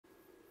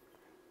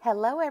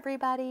Hello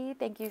everybody,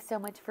 thank you so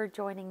much for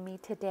joining me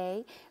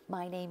today.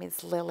 My name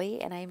is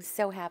Lily and I'm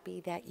so happy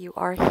that you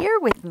are here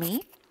with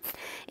me.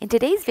 In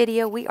today's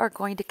video we are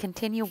going to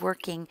continue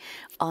working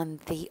on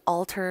the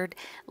altered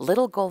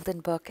Little Golden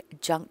Book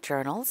junk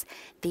journals.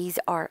 These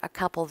are a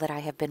couple that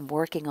I have been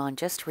working on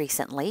just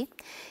recently,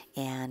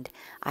 and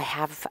I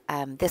have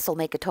this will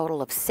make a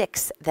total of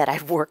 6 that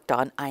I've worked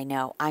on. I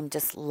know, I'm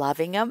just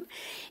loving them,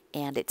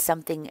 and it's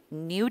something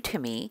new to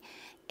me,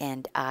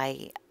 and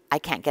I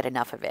can't get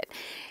enough of it.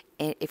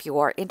 If you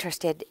are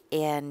interested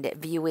in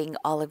viewing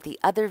all of the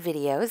other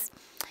videos,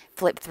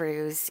 flip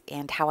throughs,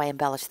 and how I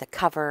embellish the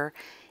cover,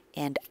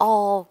 and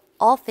all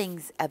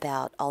things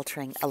about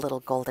altering a little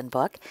golden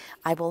book,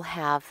 I will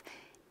have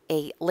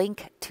a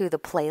link to the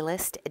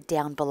playlist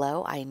down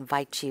below. I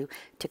invite you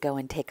to go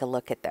and take a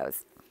look at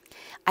those.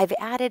 I've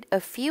added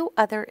a few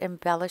other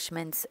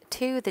embellishments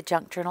to the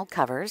junk journal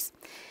covers,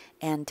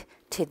 and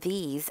to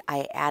these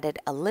I added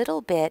a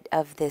little bit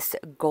of this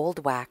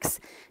gold wax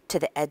to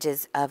the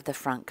edges of the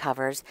front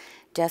covers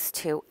just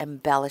to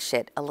embellish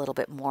it a little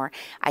bit more.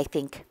 I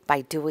think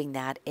by doing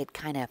that it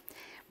kind of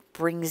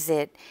brings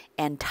it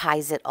and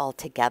ties it all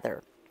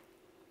together.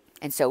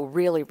 And so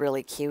really,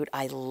 really cute.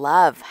 I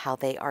love how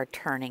they are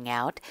turning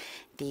out.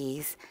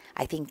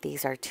 I think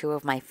these are 2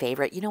 of my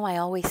favorite. You know, I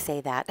always say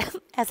that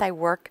as I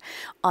work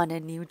on a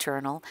new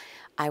journal,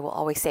 I will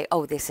always say,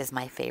 oh, this is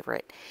my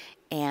favorite.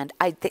 And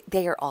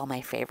they are all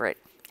my favorite.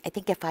 I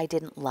think if I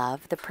didn't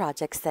love the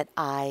projects that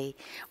I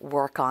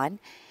work on,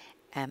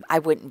 I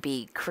wouldn't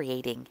be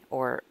creating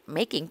or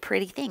making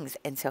pretty things.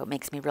 And so it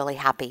makes me really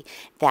happy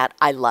that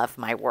I love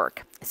my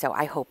work. So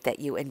I hope that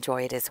you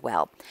enjoy it as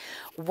well.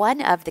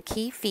 One of the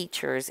key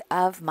features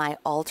of my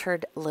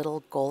altered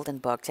little golden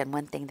books, and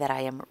one thing that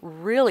I am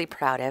really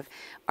proud of,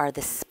 are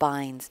the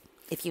spines.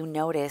 If you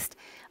noticed,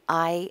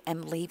 I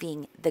am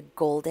leaving the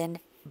golden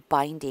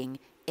binding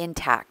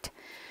intact.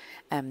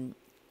 The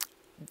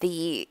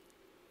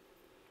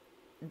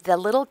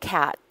little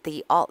cat,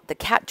 the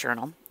cat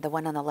journal, the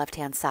one on the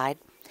left-hand side,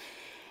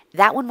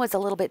 that one was a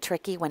little bit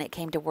tricky when it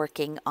came to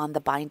working on the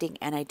binding,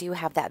 and I do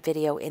have that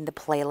video in the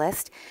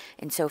playlist,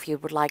 and so if you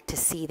would like to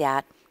see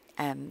that,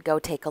 go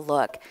take a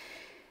look.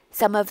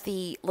 Some of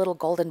the little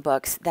golden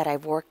books that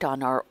I've worked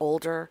on are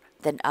older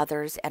than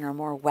others and are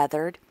more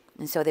weathered,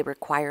 and so they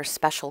require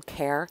special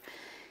care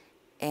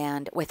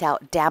and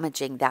without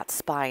damaging that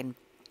spine.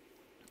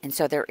 And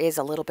so there is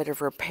a little bit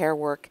of repair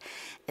work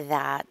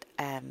that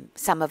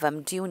some of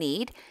them do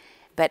need,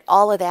 but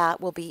all of that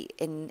will be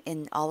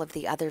in all of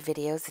the other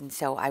videos. And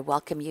so I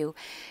welcome you,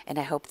 and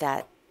I hope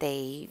that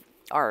they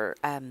are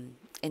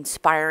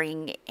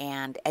inspiring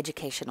and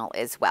educational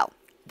as well.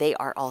 They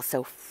are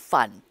also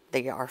fun.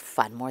 They are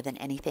fun more than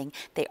anything.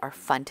 They are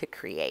fun to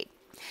create.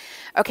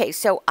 Okay,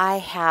 so I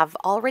have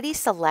already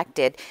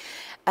selected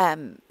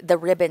the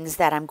ribbons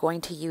that I'm going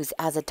to use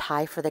as a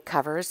tie for the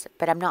covers,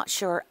 but I'm not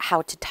sure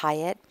how to tie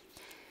it.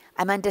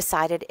 I'm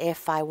undecided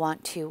if I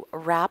want to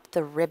wrap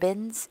the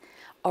ribbons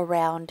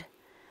around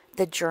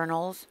the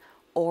journals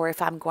or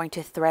if I'm going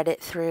to thread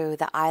it through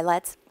the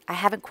eyelets. I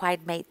haven't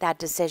quite made that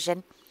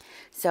decision,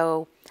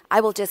 so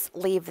I will just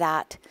leave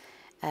that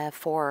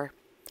for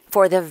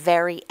the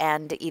very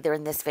end, either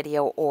in this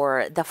video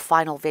or the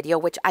final video,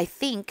 which I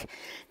think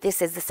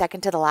this is the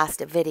second to the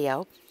last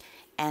video.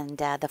 And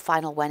the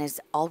final one is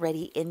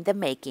already in the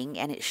making,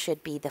 and it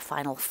should be the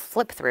final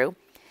flip through.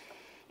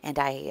 And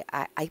I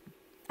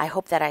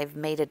hope that I've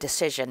made a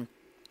decision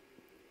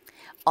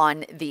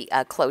on the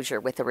closure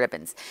with the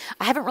ribbons.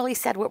 I haven't really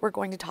said what we're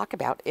going to talk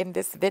about in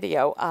this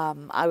video.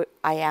 I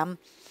am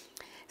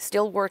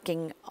still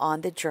working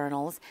on the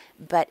journals,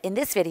 but in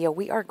this video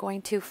we are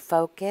going to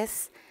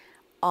focus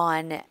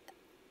on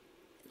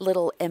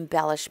little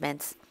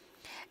embellishments,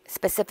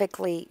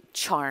 specifically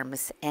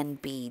charms and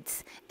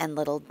beads and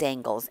little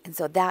dangles. And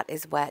so that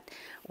is what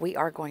we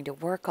are going to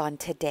work on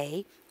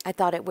today. I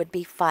thought it would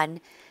be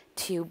fun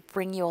to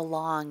bring you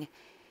along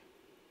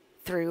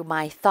through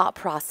my thought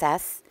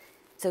process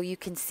so you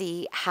can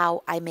see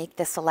how I make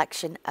the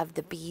selection of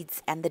the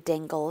beads and the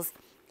dangles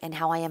and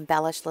how I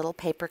embellish little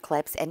paper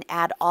clips and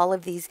add all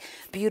of these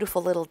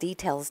beautiful little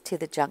details to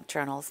the junk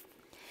journals.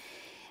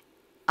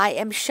 I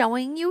am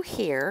showing you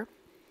here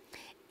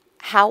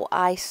how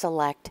I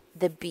select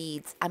the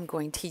beads I'm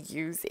going to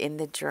use in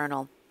the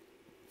journal.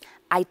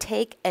 I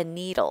take a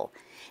needle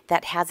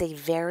that has a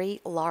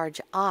very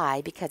large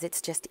eye because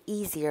it's just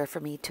easier for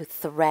me to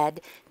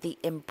thread the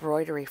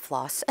embroidery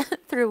floss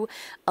through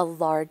a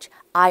large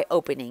eye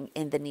opening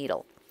in the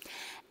needle.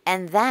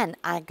 And then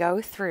I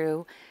go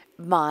through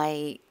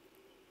my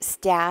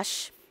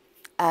stash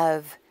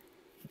of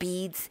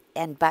beads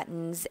and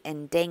buttons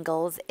and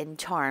dangles and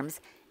charms,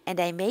 and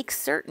I make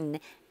certain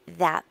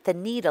that the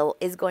needle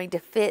is going to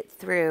fit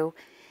through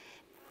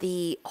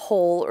the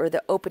hole or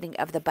the opening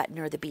of the button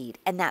or the bead.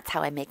 And that's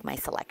how I make my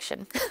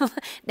selection.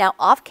 Now,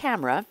 off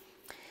camera,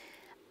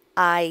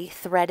 I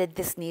threaded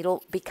this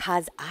needle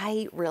because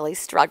I really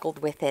struggled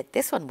with it.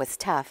 This one was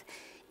tough.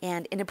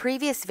 And in a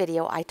previous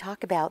video, I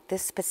talk about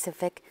this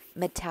specific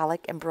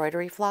metallic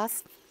embroidery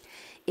floss.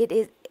 It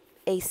is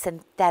a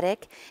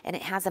synthetic and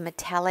it has a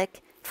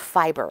metallic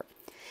fiber.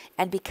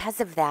 And because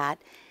of that,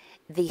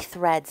 the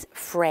threads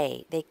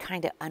fray. They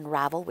kind of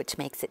unravel, which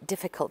makes it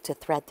difficult to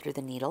thread through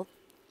the needle.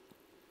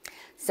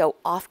 So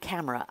off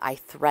camera, I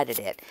threaded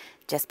it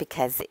just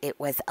because it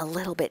was a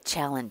little bit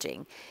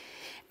challenging.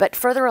 But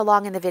further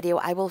along in the video,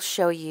 I will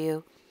show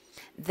you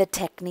the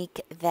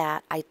technique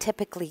that I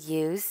typically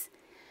use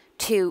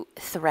to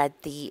thread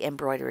the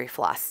embroidery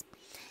floss.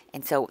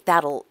 And so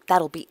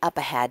that'll be up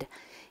ahead,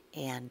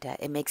 and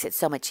it makes it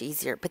so much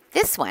easier. But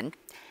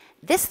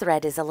this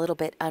thread is a little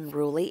bit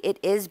unruly. It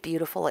is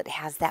beautiful. It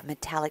has that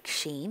metallic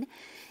sheen,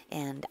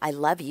 and I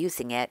love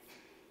using it.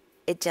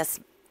 It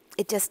just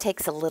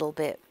takes a little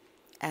bit,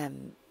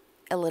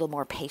 a little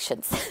more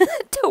patience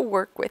to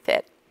work with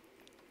it.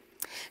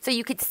 So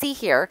you could see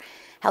here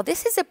how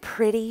this is a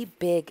pretty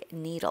big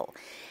needle,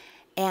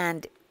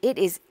 and it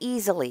is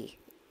easily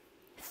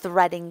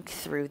threading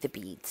through the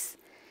beads.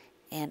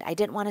 And I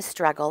didn't want to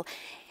struggle.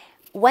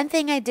 One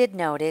thing I did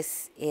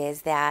notice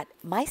is that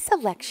my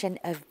selection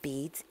of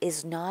beads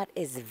is not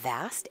as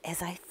vast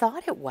as I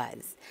thought it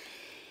was.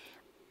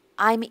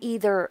 I'm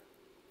either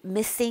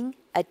missing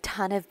a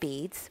ton of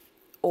beads,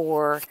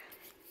 or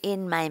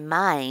in my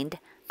mind,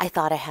 I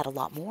thought I had a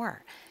lot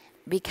more,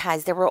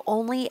 because there were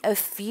only a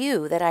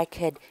few that I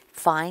could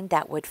find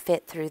that would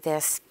fit through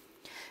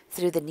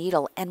the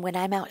needle. And when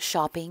I'm out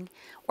shopping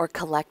or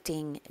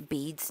collecting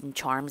beads and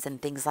charms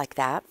and things like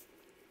that,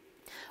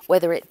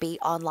 whether it be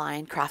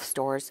online craft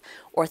stores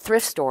or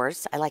thrift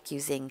stores, I like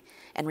using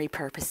and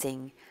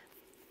repurposing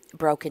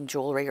broken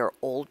jewelry or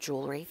old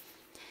jewelry.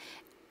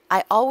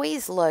 I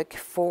always look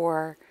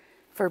for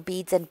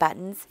beads and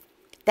buttons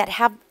that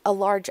have a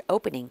large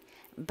opening,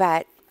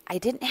 but I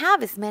didn't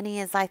have as many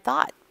as I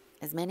thought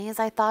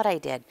I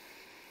did.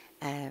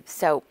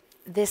 So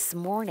this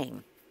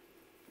morning,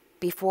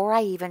 before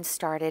I even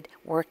started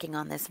working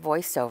on this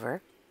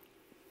voiceover,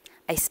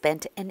 I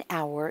spent an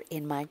hour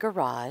in my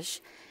garage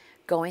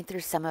going through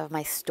some of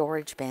my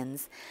storage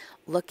bins,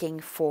 looking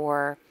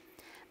for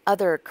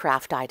other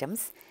craft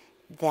items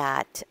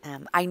that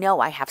I know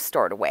I have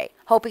stored away,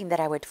 hoping that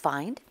I would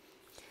find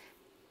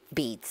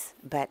beads,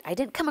 but I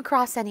didn't come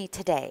across any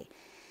today.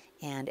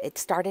 And it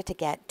started to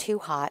get too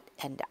hot,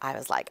 and I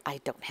was like, I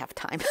don't have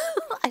time.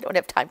 I don't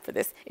have time for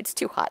this. It's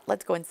too hot.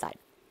 Let's go inside.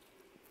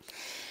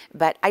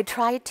 But I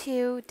try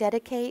to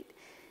dedicate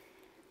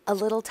a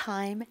little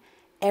time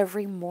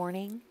every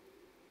morning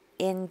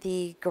in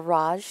the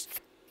garage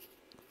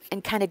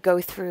and kind of go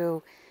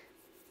through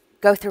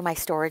my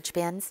storage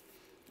bins,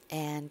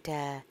 and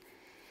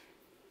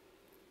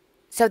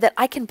so that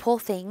I can pull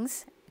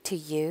things to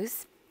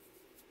use,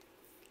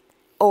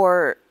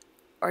 or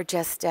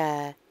just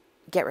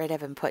get rid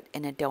of and put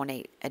in a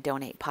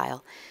donate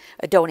pile,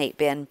 a donate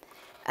bin.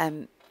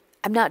 I'm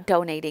not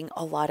donating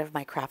a lot of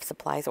my craft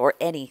supplies, or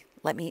any.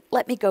 Let me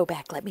go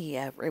back. Let me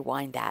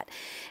rewind that.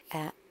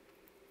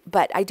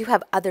 But I do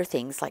have other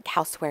things like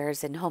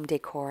housewares and home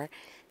decor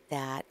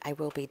that I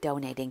will be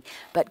donating.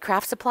 But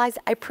craft supplies,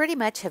 I pretty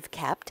much have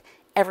kept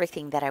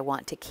everything that I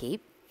want to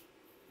keep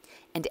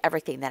and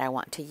everything that I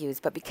want to use.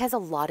 But because a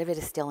lot of it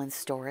is still in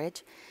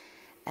storage,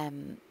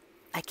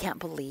 I can't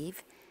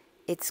believe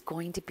it's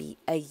going to be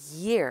a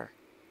year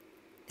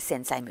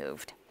since I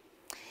moved.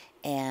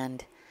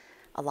 And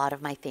a lot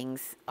of my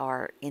things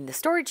are in the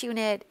storage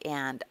unit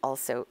and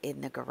also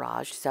in the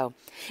garage. So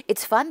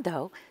it's fun,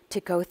 though,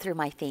 to go through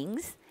my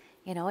things.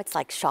 You know, it's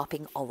like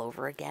shopping all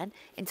over again.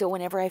 And so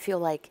whenever I feel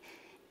like,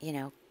 you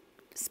know,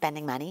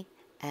 spending money,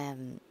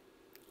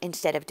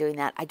 instead of doing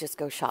that, I just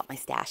go shop my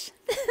stash.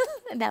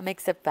 And that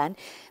makes it fun,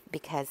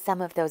 because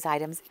some of those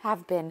items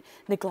have been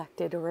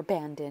neglected or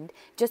abandoned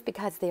just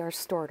because they are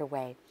stored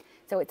away.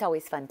 So it's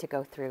always fun to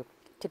go through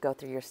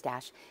your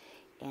stash.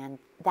 And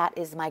that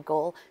is my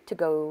goal, to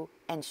go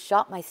and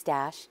shop my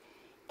stash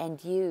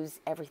and use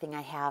everything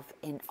I have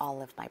in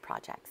all of my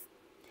projects.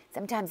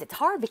 Sometimes it's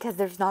hard because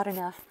there's not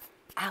enough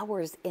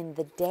hours in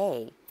the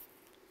day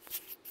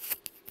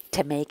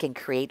to make and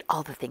create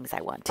all the things I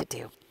want to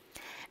do.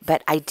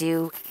 But I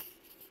do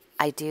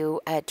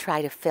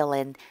try to fill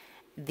in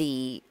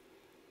the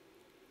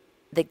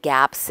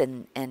gaps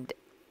and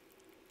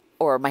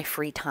or my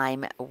free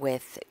time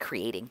with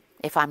creating.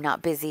 If I'm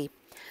not busy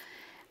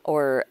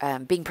or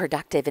being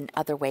productive in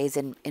other ways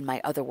in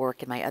my other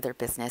work, in my other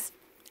business,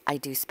 I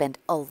do spend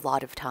a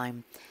lot of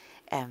time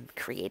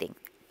creating,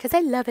 because I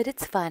love it.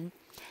 It's fun.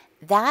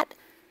 That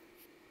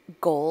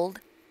gold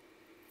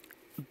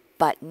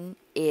button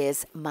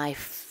is my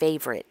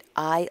favorite.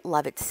 I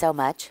love it so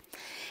much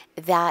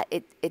that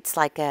it's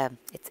like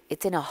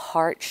it's in a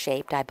heart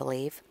shaped, I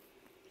believe.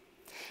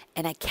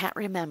 And I can't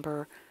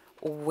remember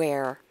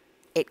where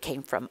it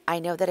came from. I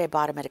know that I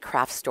bought them at a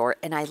craft store,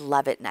 and I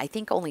love it. And I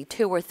think only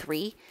 2 or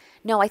 3.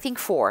 No, I think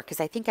 4, because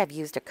I think I've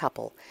used a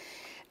couple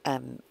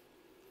in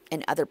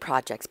other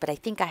projects. But I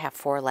think I have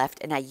 4 left,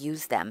 and I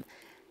use them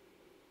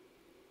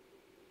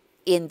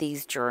in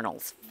these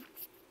journals.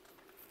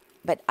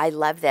 But I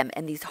love them.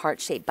 And these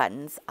heart-shaped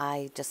buttons,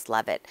 I just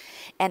love it.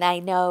 And I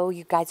know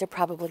you guys are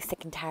probably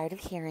sick and tired of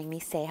hearing me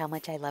say how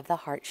much I love the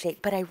heart shape,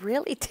 but I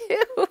really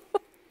do.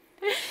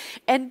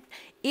 And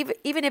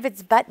even if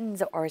it's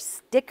buttons or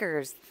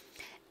stickers,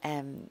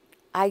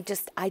 I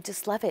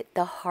just love it.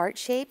 The heart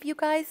shape, you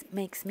guys,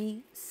 makes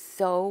me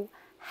so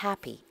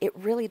happy. It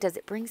really does.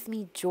 It brings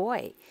me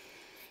joy.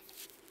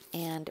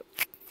 And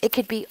it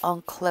could be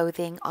on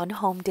clothing, on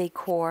home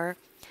decor.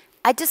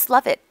 I just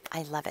love it.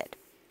 I love it.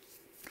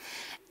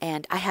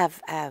 And I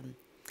have,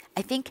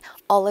 I think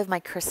all of my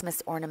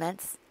Christmas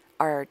ornaments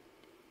are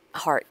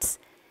hearts.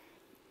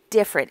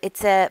 Different.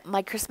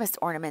 My Christmas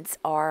ornaments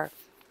are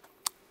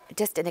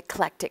just an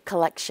eclectic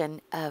collection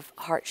of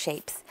heart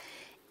shapes.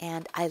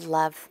 And I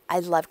love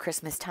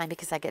Christmas time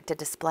because I get to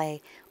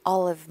display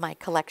all of my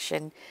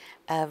collection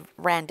of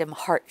random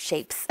heart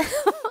shapes.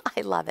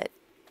 I love it.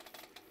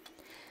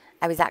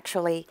 I was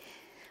actually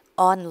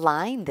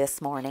online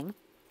this morning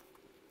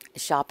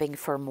shopping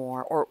for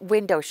more, or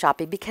window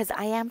shopping, because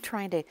I am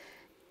trying to,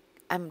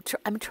 I'm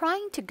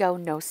trying to go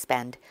no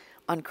spend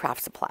on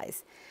craft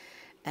supplies.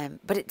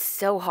 But it's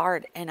so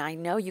hard, and I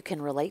know you can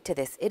relate to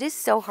this. It is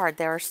so hard.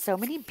 There are so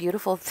many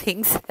beautiful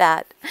things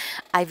that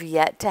I've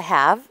yet to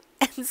have,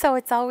 and so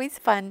it's always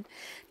fun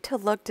to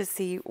look to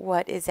see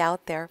what is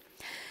out there.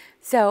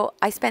 So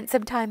I spent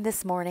some time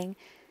this morning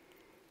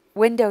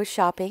window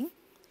shopping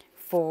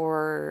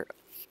for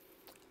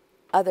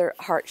other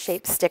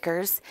heart-shaped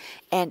stickers,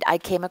 and I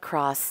came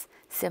across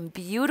some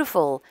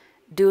beautiful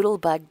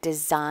Doodlebug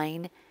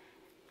design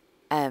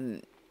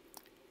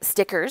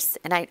stickers.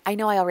 And I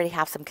know I already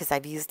have some because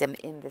I've used them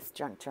in this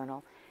junk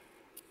journal,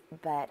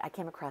 but I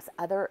came across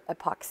other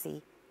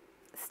epoxy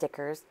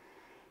stickers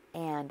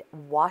and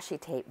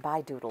washi tape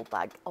by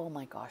Doodlebug. Oh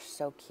my gosh,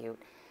 so cute.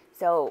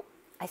 So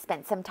I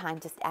spent some time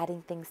just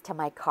adding things to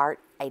my cart.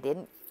 I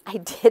didn't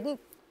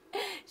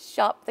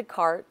shop the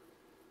cart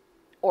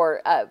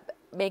or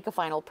make a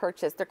final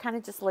purchase. They're kind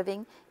of just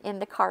living in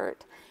the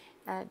cart.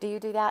 Do you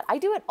do that? I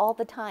do it all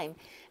the time.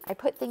 I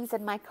put things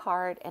in my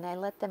cart and I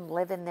let them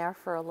live in there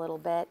for a little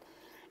bit,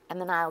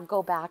 and then I'll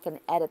go back and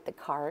edit the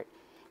cart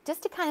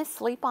just to kind of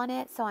sleep on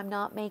it, so I'm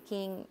not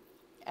making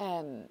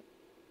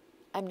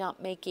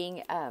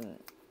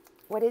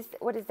what is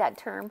that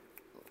term?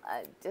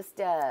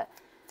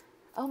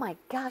 Oh my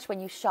gosh, when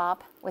you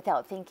shop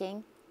without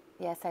thinking.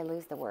 Yes, I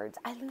lose the words,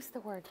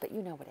 but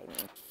you know what I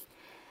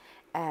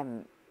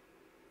mean.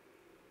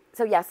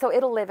 So yeah, so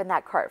it'll live in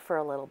that cart for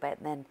a little bit,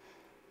 and then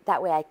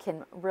that way I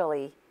can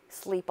really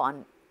sleep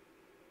on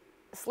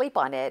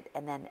it,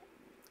 and then,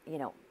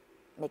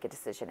 make a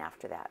decision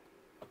after that.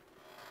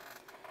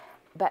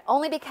 But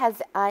only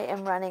because I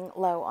am running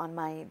low on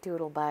my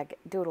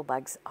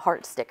Doodlebug's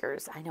heart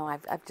stickers. I know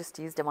I've just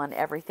used them on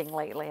everything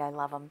lately. I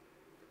love them.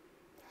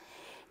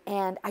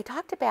 And I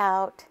talked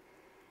about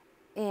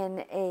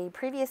in a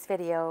previous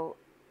video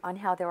on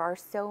how there are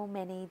so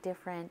many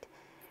different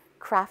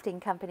crafting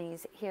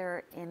companies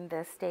here in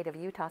the state of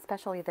Utah,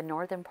 especially the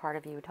northern part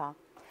of Utah.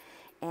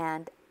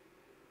 And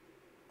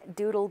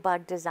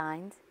Doodlebug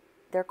Designs,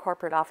 their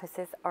corporate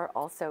offices are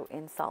also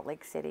in Salt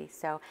Lake City.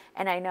 So,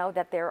 and I know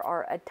that there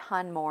are a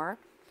ton more.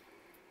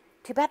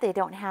 Too bad they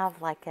don't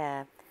have like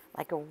a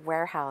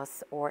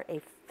warehouse or a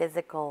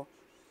physical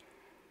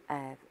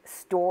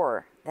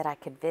store that I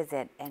could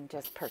visit and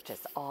just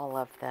purchase all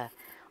of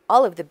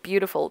the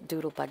beautiful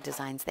Doodlebug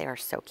designs. They are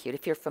so cute.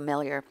 If you're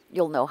familiar,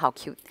 you'll know how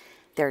cute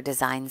their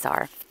designs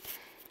are.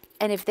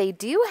 And if they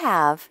do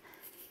have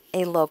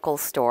a local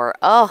store,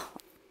 oh,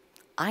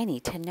 I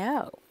need to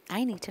know.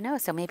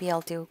 So maybe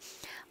I'll do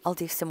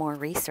some more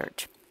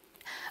research.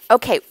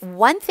 Okay,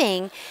 one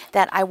thing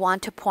that I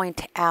want to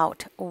point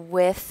out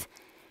with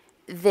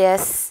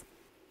this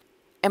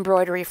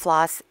embroidery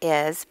floss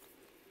is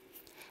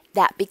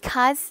that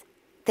because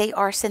they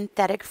are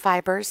synthetic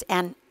fibers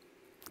and,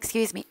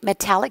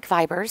 metallic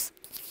fibers,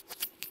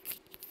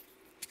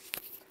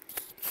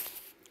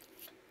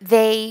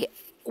 they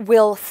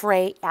will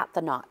fray at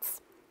the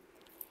knots.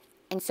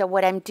 And so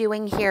what I'm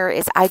doing here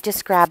is I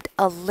just grabbed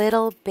a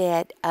little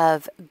bit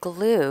of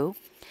glue,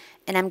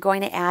 and I'm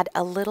going to add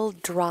a little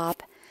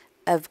drop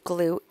of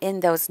glue in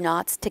those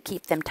knots to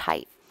keep them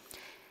tight.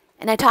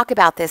 And I talk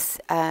about this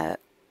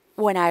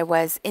when I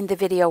was in the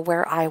video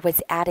where I was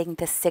adding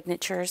the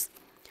signatures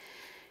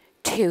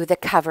to the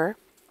cover,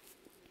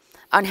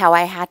 on how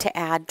I had to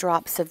add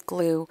drops of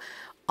glue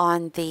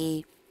on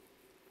the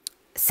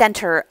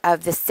center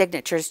of the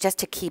signatures just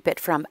to keep it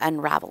from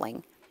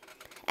unraveling.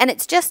 And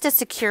it's just a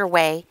secure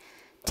way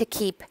to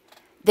keep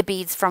the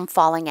beads from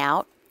falling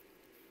out.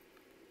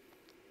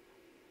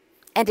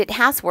 And it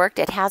has worked.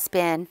 It has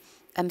been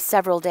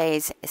several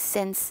days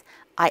since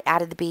I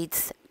added the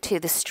beads to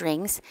the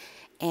strings.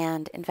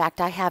 And in fact,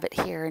 I have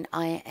it here, and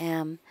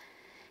I'm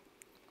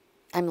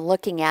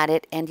looking at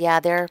it, and yeah,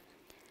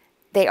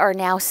 they are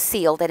now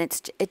sealed, and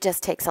it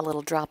just takes a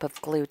little drop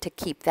of glue to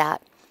keep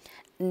that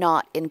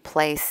knot in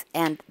place.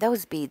 And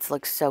those beads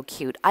look so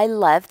cute. I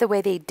love the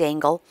way they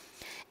dangle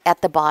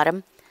at the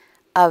bottom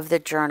of the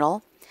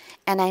journal,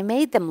 and I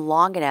made them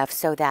long enough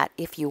so that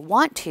if you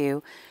want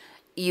to,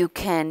 you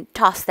can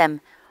toss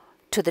them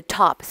to the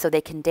top so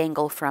they can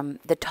dangle from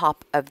the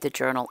top of the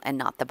journal and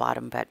not the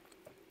bottom. But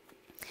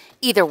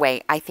either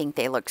way, I think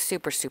they look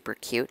super, super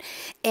cute.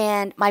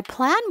 And my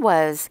plan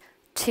was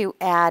to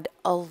add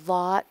a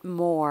lot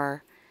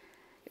more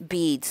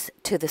beads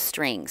to the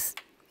strings.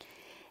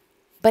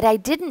 But I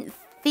didn't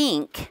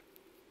think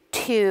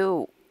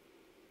to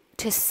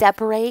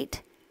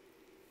separate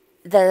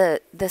the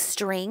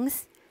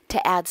strings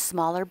to add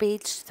smaller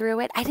beads through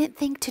it. I didn't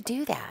think to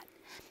do that.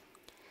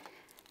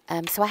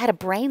 So I had a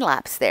brain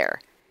lapse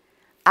there.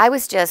 I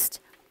was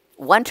just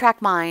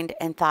one-track mind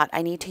and thought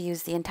I need to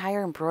use the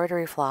entire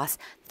embroidery floss,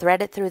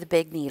 thread it through the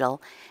big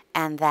needle,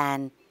 and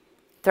then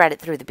thread it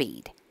through the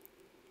bead.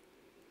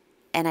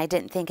 And I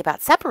didn't think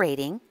about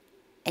separating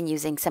and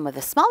using some of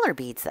the smaller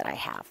beads that I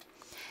have.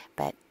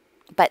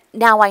 But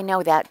now I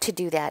know that to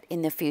do that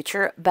in the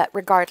future. But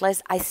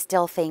regardless, I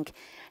still think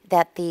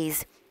that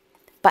these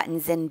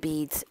buttons and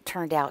beads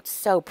turned out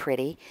so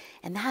pretty.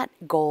 And that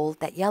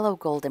gold, that yellow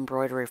gold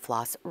embroidery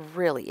floss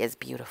really is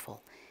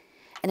beautiful.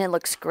 And it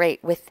looks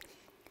great with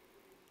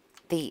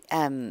the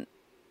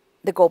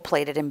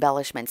gold-plated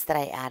embellishments that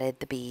I added,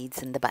 the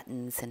beads and the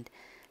buttons. And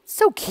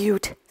so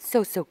cute.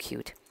 So, so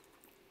cute.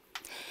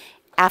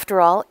 After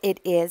all, it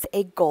is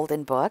a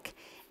golden book.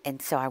 And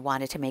so I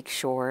wanted to make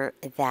sure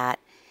that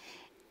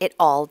it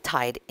all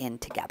tied in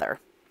together.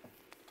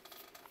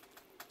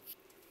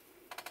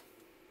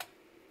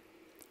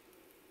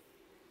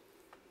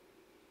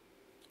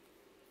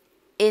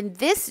 In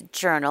this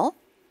journal,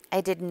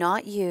 I did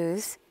not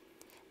use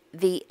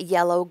the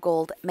yellow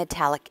gold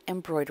metallic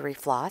embroidery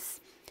floss.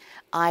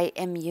 I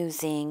am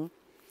using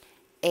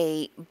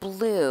a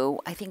blue,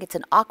 I think it's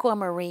an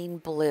aquamarine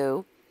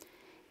blue,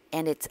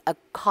 and it's a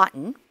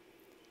cotton.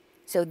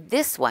 So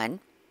this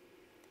one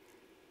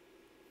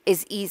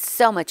is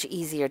so much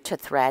easier to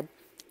thread.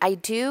 I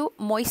do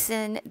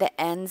moisten the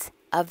ends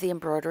of the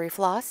embroidery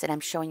floss, and I'm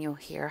showing you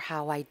here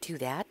how I do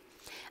that.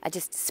 I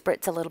just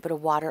spritz a little bit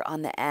of water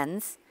on the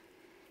ends,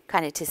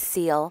 kind of to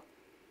seal,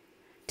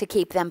 to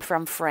keep them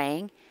from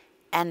fraying,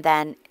 and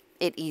then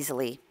it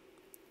easily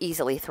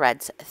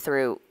threads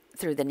through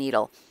the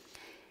needle.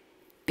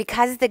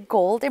 Because the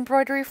gold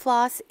embroidery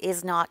floss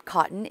is not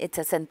cotton, it's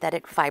a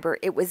synthetic fiber,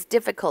 it was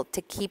difficult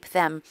to keep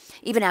them,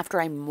 even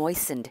after I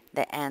moistened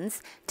the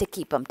ends, to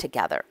keep them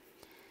together.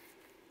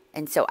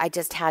 And so I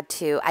just had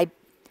to, I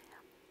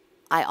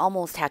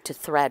almost had to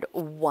thread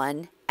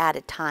one at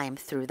a time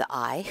through the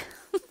eye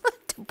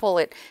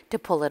to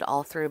pull it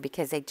all through,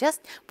 because they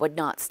just would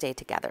not stay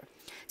together.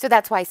 So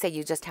that's why I say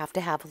you just have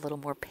to have a little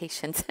more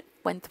patience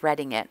when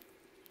threading it.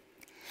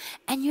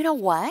 And you know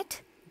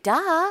what?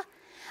 Duh!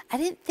 I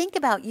didn't think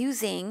about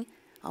using,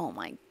 oh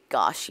my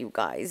gosh, you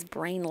guys,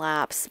 brain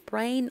lapse.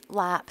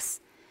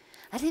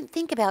 I didn't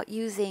think about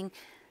using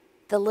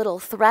the little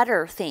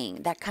threader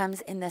thing that comes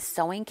in the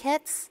sewing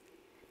kits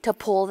to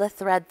pull the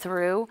thread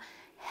through.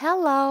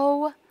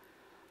 Hello.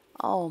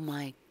 Oh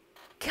my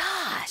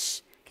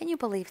gosh. Can you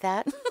believe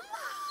that?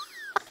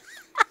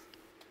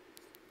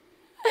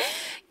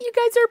 You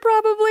guys are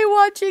probably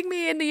watching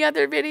me in the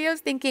other videos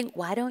thinking,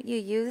 why don't you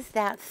use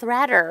that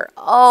threader?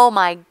 Oh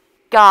my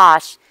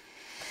gosh.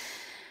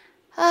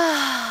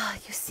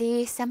 You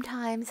see,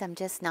 sometimes I'm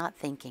just not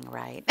thinking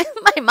right.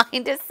 My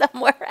mind is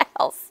somewhere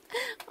else.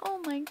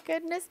 Oh my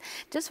goodness.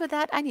 Just with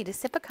that, I need a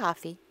sip of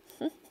coffee.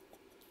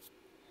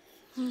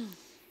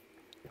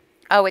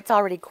 Oh, it's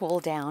already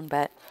cooled down,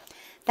 but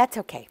that's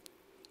okay.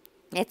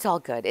 It's all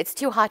good. It's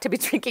too hot to be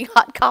drinking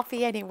hot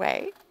coffee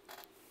anyway.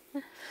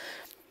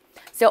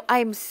 So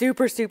I'm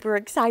super, super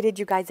excited,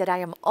 you guys, that I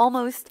am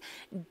almost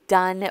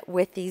done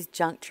with these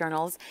junk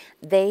journals.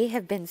 They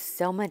have been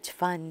so much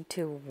fun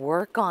to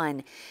work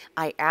on.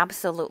 I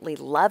absolutely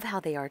love how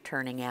they are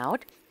turning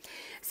out.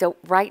 So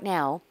right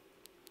now,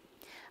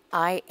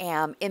 I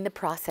am in the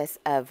process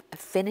of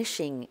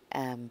finishing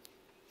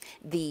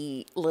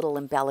the little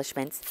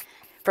embellishments.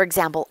 For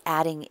example,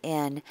 adding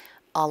in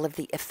all of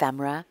the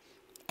ephemera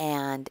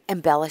and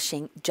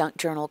embellishing junk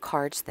journal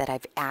cards that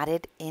I've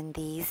added in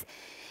these.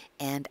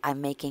 And I'm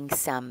making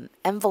some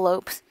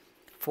envelopes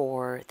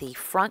for the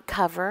front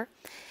cover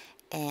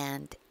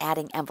and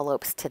adding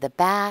envelopes to the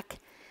back,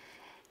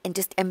 and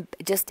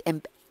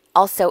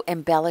also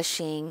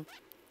embellishing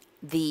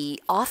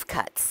the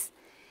offcuts.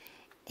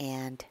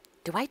 And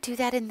do I do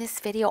that in this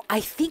video? I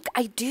think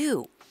I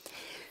do.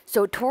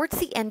 So towards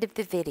the end of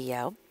the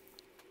video,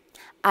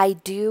 I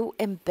do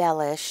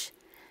embellish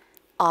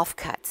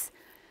offcuts.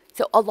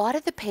 So a lot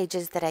of the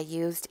pages that I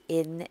used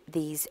in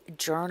these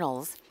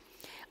journals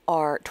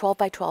are 12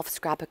 by 12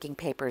 scrapbooking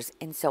papers,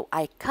 and so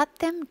I cut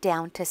them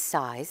down to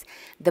size.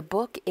 The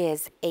book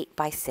is 8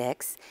 by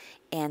 6,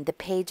 and the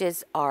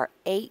pages are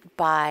 8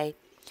 by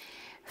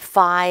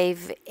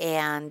 5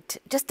 and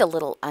just a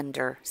little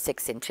under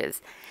 6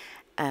 inches,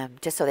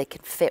 just so they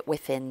can fit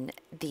within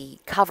the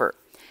cover.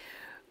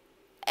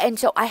 And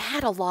so I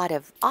had a lot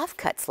of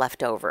offcuts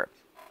left over,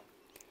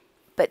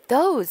 but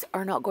those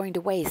are not going to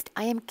waste.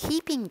 I am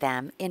keeping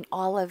them in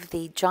all of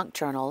the junk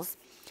journals.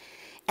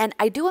 And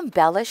I do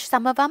embellish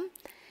some of them,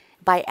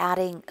 by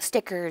adding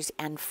stickers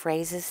and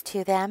phrases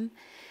to them,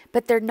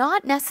 but they're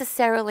not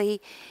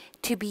necessarily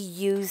to be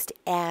used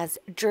as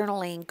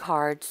journaling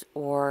cards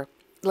or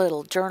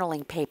little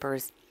journaling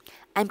papers.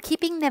 I'm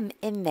keeping them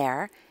in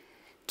there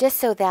just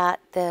so that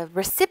the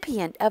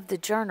recipient of the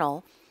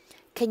journal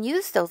can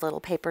use those little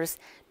papers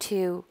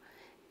to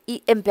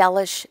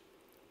embellish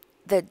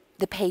the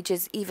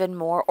pages even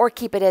more, or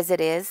keep it as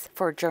it is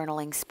for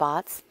journaling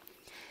spots.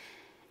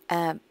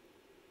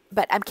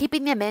 But I'm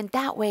keeping them in.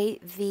 That way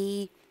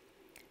the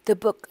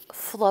book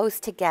flows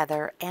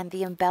together, and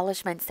the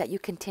embellishments that you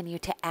continue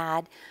to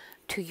add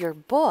to your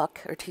book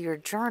or to your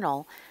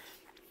journal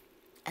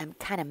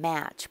kind of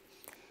match.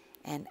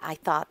 And I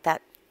thought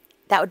that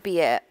would be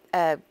a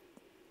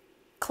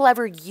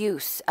clever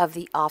use of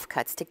the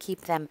offcuts to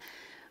keep them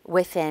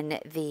within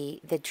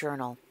the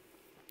journal.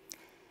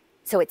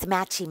 So it's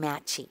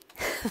matchy-matchy.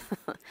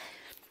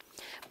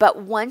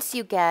 But once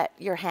you get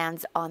your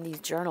hands on these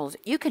journals,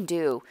 you can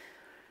do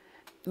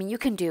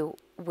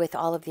with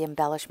all of the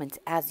embellishments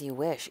as you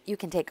wish. You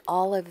can take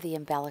all of the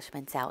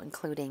embellishments out,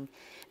 including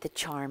the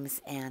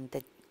charms and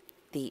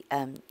the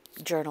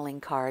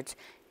journaling cards.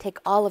 Take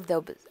all of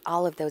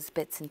those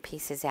bits and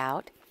pieces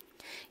out.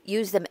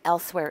 Use them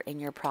elsewhere in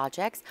your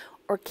projects,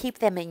 or keep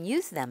them and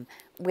use them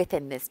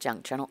within this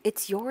junk journal.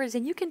 It's yours,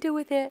 and you can do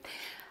with it.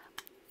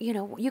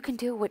 You can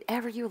do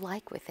whatever you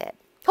like with it.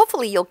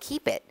 Hopefully you'll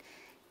keep it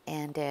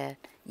and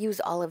use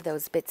all of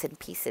those bits and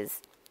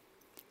pieces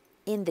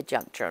in the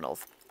junk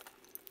journals.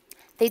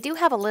 They do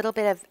have a little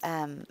bit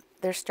of,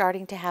 they're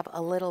starting to have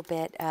a little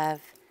bit of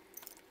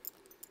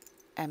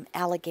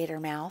alligator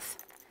mouth.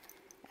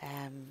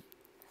 And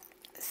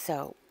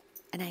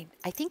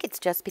I think it's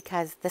just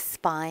because the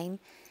spine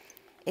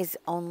is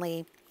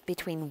only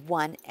between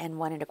 1 and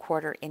 1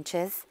 1/4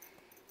 inches.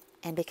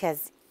 And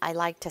because I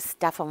like to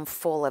stuff them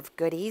full of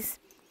goodies,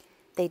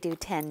 they do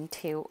tend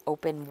to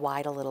open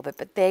wide a little bit.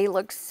 But they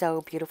look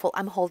so beautiful.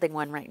 I'm holding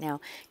one right now.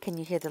 Can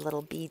you hear the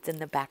little beads in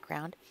the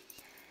background?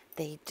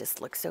 They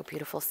just look so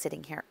beautiful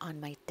sitting here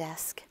on my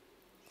desk.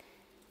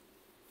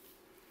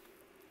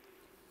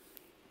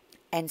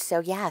 And so,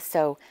 yeah,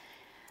 so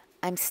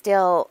I'm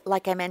still,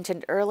 like I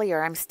mentioned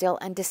earlier, I'm still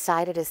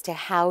undecided as to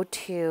how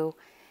to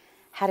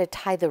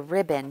tie the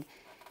ribbon,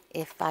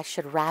 if I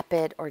should wrap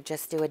it or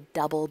just do a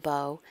double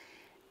bow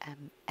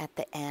at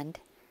the end.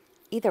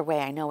 Either way,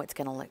 I know it's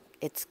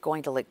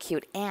going to look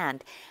cute,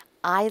 and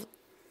I'm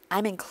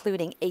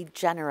including a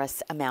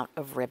generous amount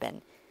of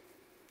ribbon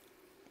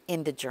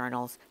in the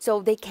journals,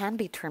 so they can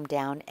be trimmed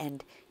down,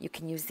 and you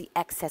can use the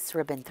excess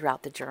ribbon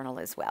throughout the journal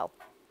as well.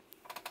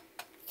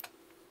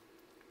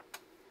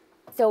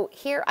 So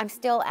here I'm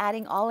still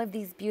adding all of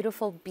these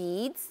beautiful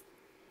beads,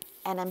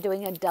 and I'm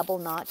doing a double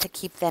knot to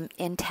keep them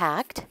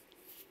intact.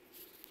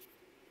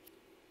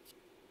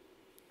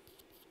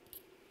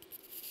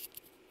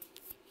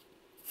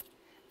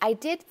 I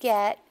did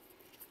get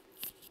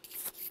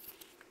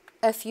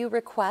a few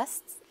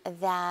requests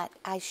that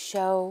I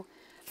show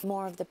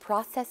more of the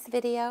process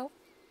video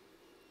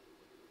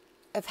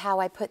of how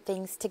I put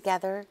things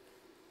together,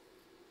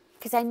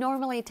 because I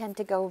normally tend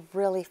to go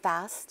really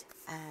fast.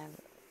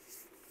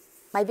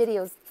 My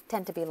videos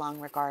tend to be long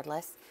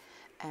regardless,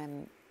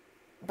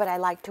 but I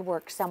like to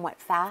work somewhat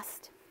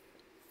fast.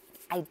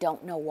 I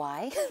don't know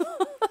why,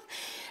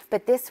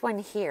 but this one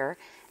here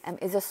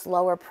is a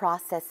slower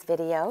process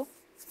video.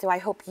 So I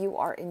hope you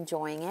are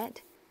enjoying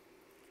it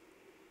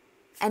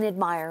and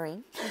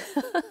admiring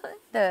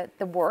the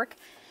work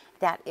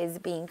that is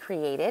being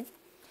created.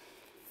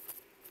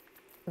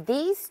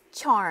 These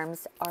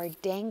charms are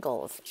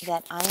dangles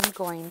that I'm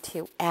going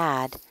to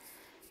add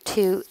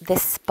to the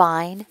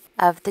spine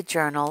of the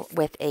journal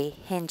with a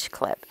hinge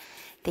clip.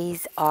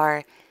 These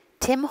are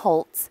Tim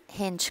Holtz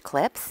hinge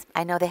clips.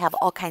 I know they have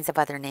all kinds of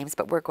other names,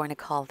 but we're going to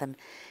call them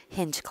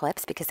hinge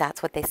clips because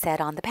that's what they said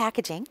on the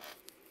packaging.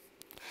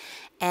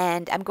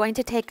 And I'm going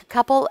to take a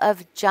couple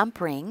of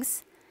jump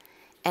rings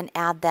and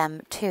add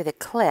them to the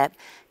clip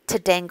to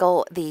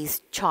dangle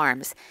these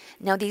charms.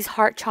 Now, these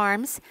heart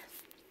charms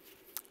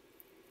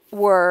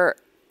were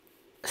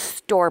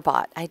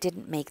store-bought. I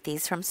didn't make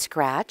these from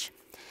scratch,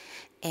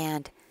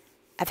 and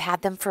I've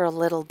had them for a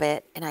little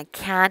bit, and I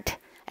can't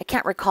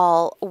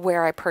recall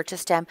where I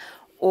purchased them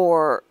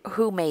or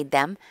who made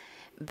them,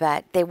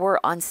 but they were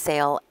on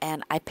sale,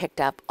 and I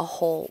picked up a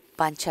whole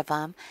bunch of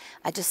them.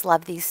 I just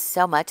love these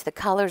so much. The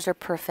colors are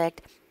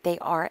perfect. They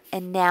are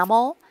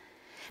enamel.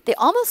 They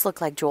almost look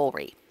like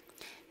jewelry.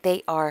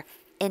 They are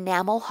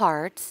enamel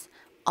hearts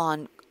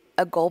on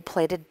a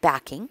gold-plated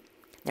backing.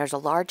 There's a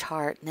large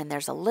heart, and then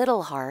there's a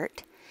little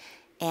heart,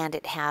 and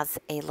it has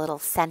a little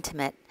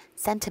sentiment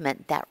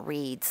that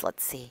reads,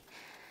 let's see.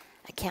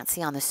 I can't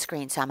see on the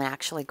screen, so I'm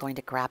actually going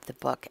to grab the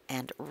book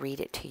and read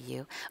it to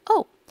you.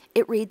 Oh,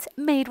 it reads,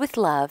 "Made with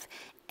Love,"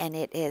 and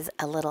it is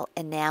a little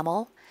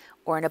enamel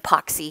or an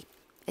epoxy.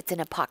 It's an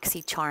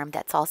epoxy charm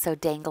that's also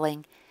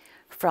dangling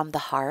from the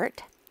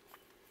heart.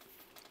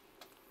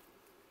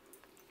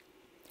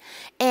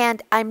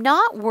 And I'm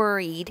not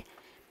worried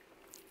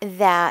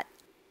that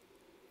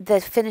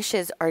the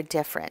finishes are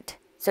different.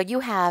 So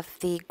you have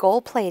the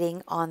gold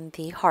plating on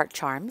the heart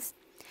charms.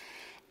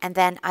 And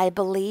then I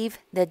believe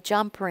the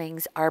jump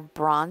rings are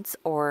bronze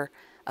or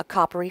a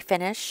coppery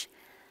finish.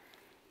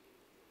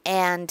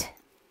 And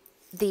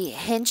the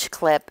hinge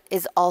clip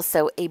is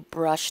also a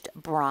brushed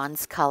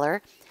bronze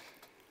color.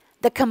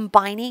 The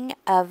combining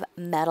of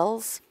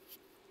metals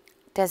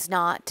does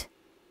not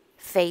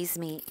faze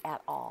me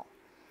at all.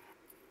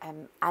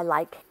 I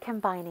like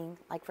combining,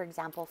 like for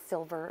example,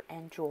 silver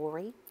and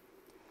jewelry.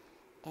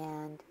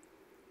 And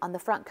on the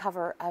front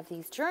cover of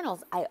these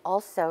journals, I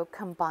also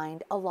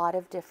combined a lot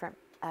of different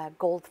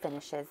gold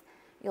finishes.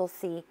 You'll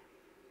see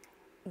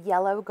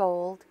yellow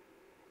gold,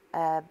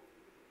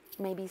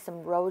 maybe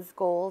some rose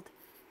gold,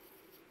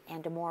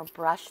 and a more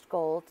brushed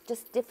gold,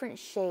 just different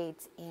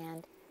shades.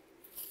 And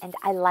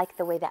I like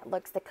the way that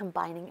looks, the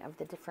combining of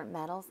the different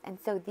metals. And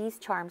so these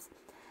charms,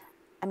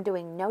 I'm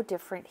doing no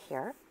different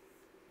here.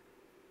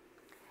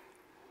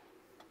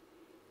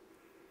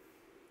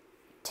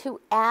 To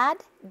add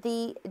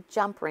the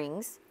jump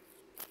rings,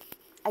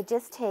 I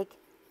just take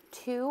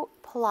 2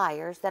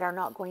 pliers that are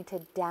not going to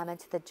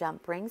damage the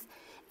jump rings,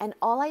 and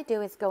all I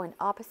do is go in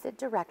opposite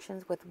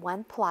directions with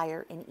 1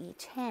 plier in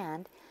each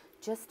hand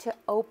just to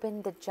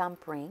open the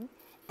jump ring,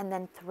 and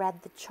then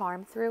thread the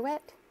charm through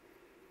it,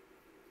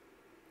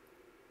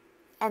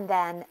 and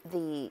then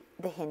the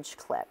hinge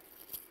clip.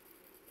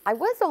 I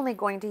was only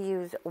going to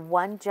use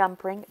 1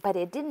 jump ring, but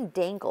it didn't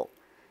dangle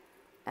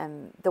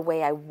the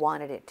way I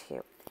wanted it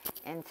to.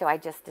 And so I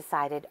just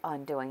decided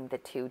on doing the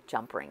 2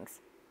 jump rings.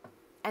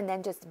 And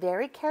then just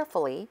very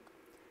carefully,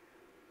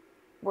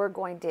 we're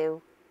going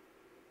to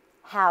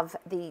have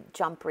the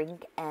jump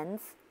ring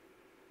ends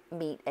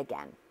meet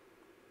again.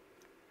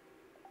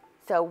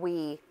 So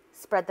we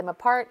spread them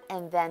apart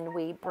and then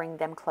we bring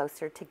them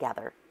closer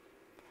together.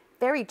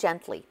 Very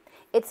gently.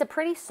 It's a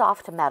pretty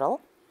soft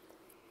metal,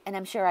 and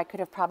I'm sure I could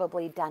have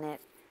probably done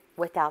it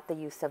without the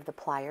use of the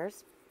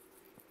pliers.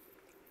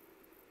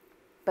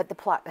 But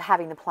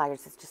having the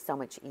pliers is just so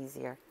much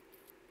easier.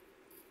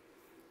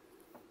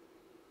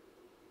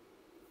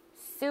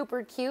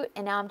 Super cute.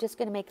 And now I'm just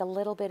going to make a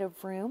little bit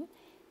of room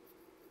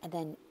and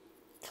then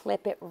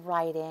clip it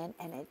right in,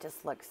 and it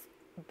just looks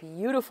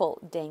beautiful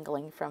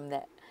dangling from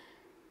the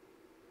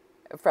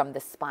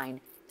spine.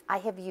 I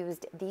have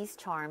used these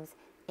charms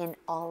in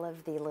all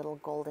of the little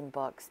golden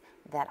books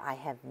that I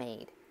have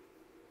made,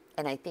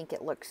 and I think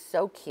it looks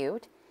so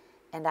cute.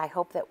 And I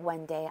hope that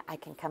one day I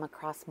can come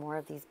across more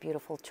of these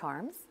beautiful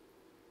charms,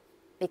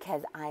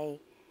 because I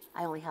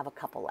only have a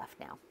couple left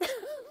now.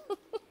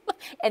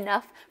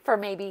 Enough for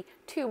maybe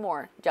 2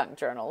 more junk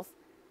journals.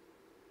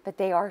 But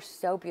they are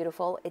so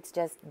beautiful. It's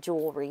just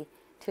jewelry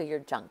to your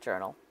junk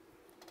journal.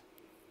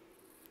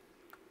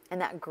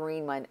 And that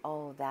green one,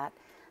 oh, that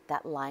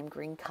lime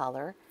green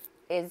color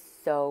is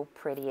so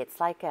pretty. It's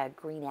like a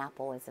green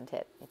apple, isn't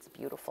it? It's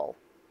beautiful.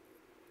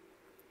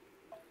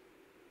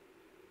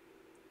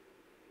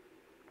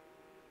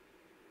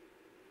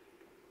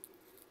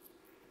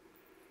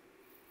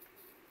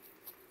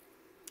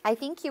 I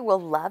think you will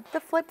love the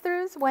flip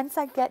throughs once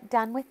I get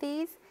done with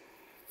these.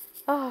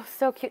 Oh,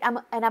 so cute.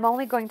 And I'm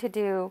only going to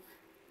do,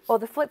 well,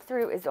 the flip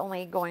through is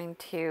only going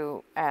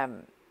to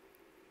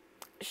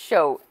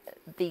show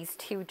these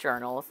 2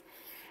 journals.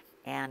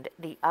 And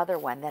the other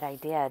one that I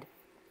did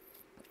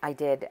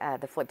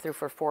the flip through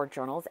for 4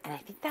 journals. And I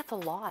think that's a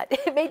lot.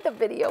 It made the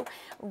video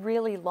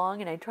really long,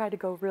 and I tried to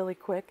go really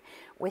quick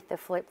with the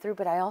flip through.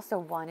 But I also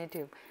wanted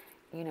to,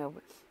 you know,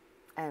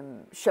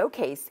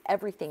 showcase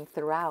everything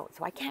throughout,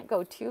 so I can't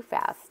go too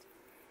fast.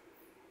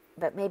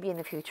 But maybe in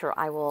the future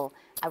I will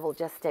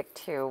just stick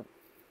to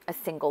a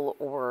single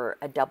or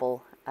a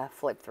double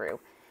flip through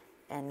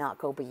and not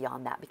go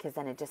beyond that, because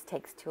then it just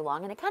takes too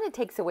long and it kind of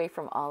takes away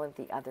from all of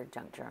the other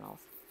junk journals.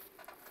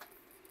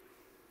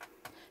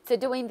 So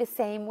doing the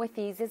same with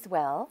these as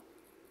well.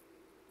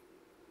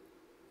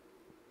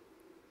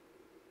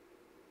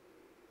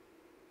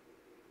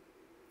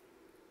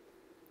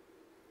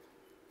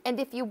 And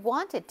if you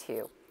wanted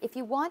to, if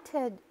you want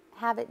to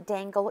have it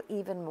dangle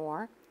even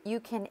more,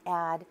 you can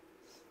add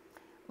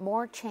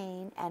more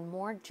chain and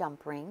more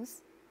jump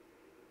rings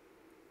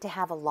to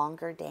have a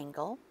longer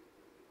dangle.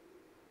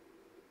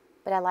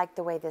 But I like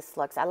the way this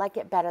looks. I like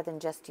it better than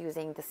just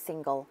using the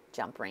single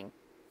jump ring.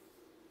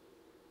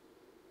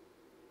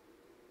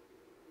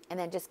 And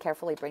then just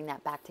carefully bring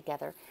that back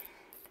together.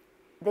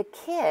 The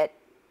kit,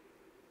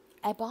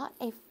 I bought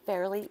a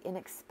fairly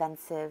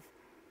inexpensive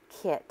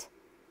kit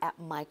at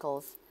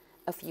Michael's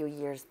a few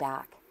years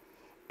back,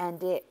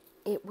 and it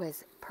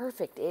was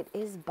perfect. It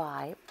is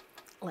by,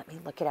 let me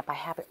look it up, I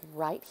have it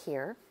right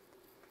here.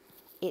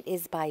 It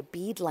is by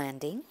Bead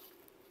Landing,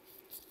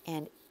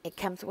 and it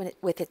comes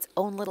with its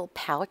own little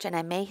pouch, and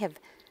I may have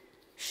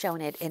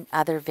shown it in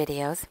other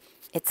videos.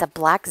 It's a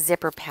black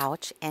zipper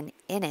pouch, and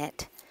in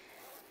it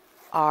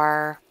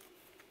are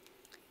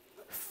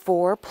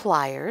 4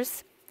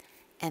 pliers,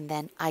 and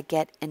then I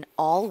get an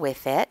awl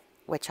with it,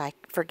 which I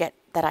forget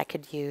that I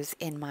could use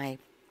in my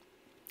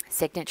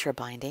signature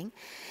binding.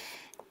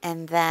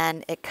 And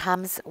then it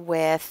comes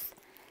with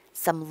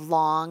some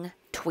long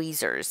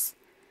tweezers.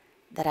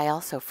 that I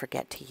also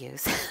forget to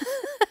use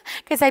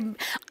because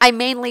I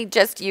mainly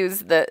just use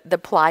the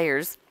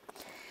pliers.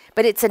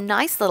 But it's a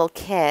nice little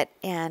kit,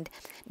 and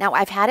now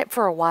I've had it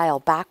for a while,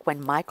 back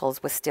when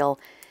Michaels was still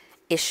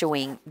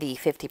issuing the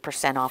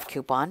 50% off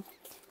coupon,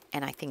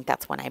 and I think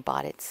that's when I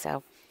bought it.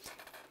 So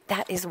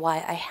that is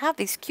why I have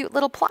these cute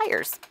little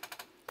pliers.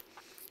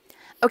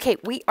 Okay,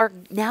 we are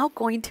now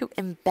going to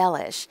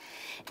embellish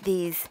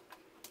these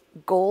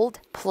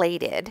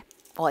gold-plated,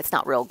 well, it's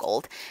not real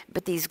gold,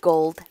 but these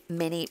gold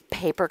mini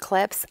paper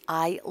clips.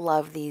 I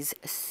love these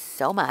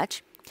so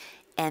much,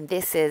 and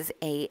this is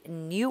a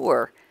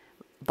newer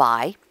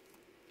buy.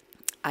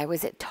 I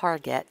was at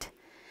Target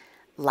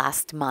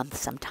last month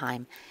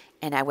sometime,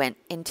 and I went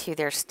into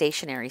their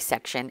stationery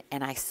section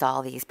and I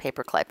saw these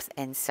paper clips,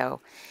 and so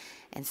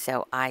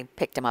I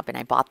picked them up and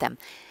I bought them.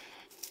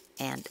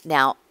 And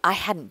now I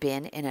hadn't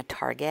been in a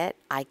Target,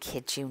 I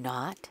kid you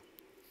not,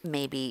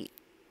 maybe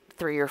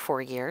 3 or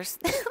 4 years.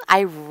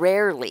 I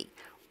rarely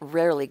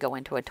go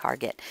into a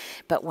Target,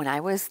 but when I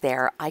was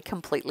there, I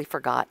completely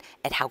forgot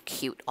at how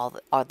cute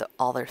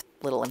all their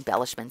little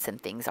embellishments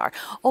and things are.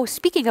 Oh,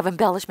 speaking of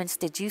embellishments,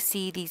 did you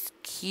see these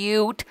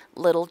cute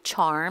little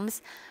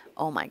charms?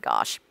 Oh my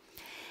gosh.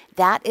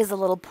 That is a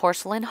little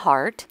porcelain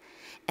heart,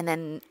 and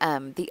then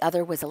the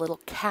other was a little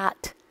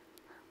cat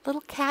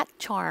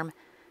charm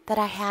that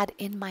I had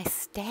in my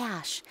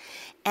stash.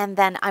 And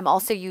then I'm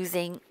also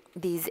using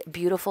these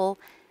beautiful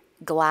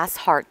glass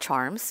heart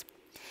charms.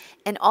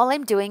 And all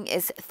I'm doing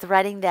is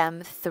threading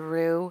them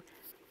through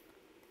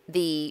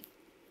the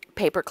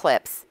paper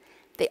clips.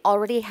 They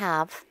already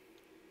have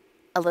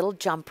a little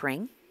jump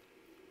ring,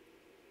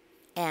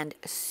 and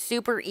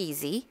super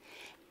easy.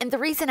 And the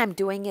reason I'm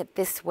doing it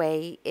this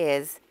way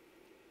is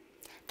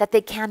that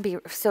they can be,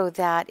 so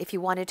that if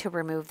you wanted to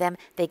remove them,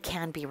 they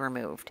can be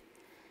removed.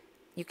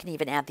 You can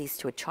even add these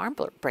to a charm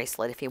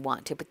bracelet if you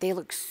want to, but they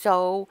look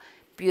so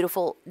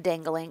beautiful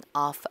dangling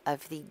off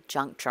of the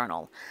junk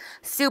journal.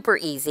 Super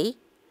easy.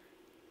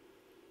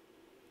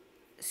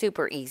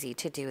 Super easy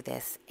to do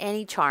this.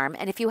 Any charm,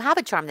 and if you have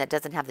a charm that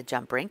doesn't have the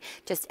jump ring,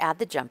 just add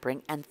the jump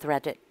ring and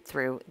thread it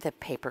through the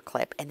paper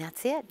clip, and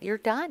that's it. You're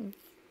done.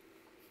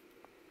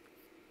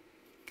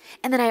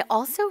 And then I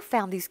also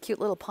found these cute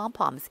little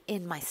pom-poms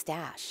in my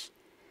stash.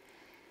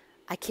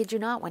 I kid you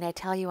not when I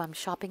tell you I'm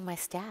shopping my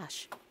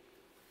stash.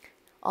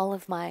 All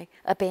of my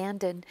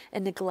abandoned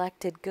and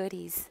neglected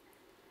goodies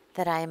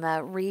that I'm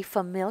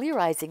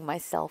refamiliarizing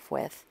myself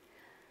with.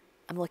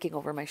 I'm looking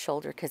over my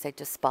shoulder because I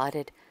just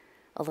spotted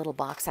a little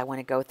box I want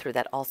to go through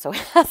that also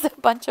has a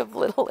bunch of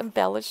little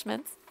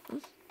embellishments.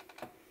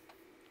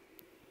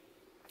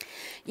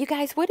 You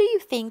guys, what do you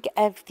think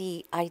of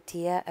the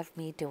idea of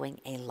me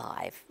doing a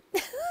live?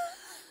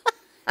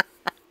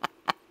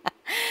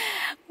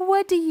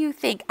 What do you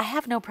think? I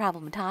have no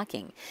problem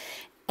talking.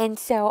 And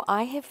so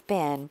I have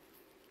been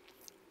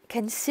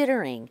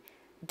considering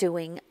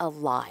doing a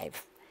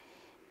live,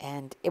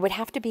 and it would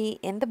have to be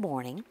in the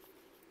morning.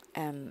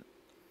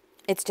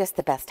 It's just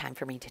the best time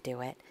for me to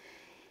do it.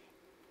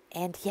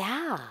 And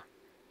yeah,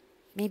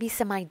 maybe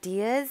some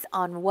ideas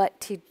on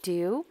what to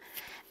do.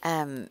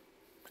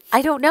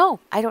 I don't know.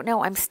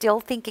 I'm still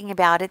thinking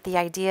about it. The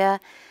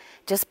idea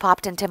just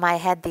popped into my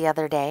head the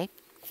other day.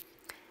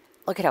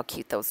 Look at how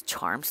cute those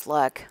charms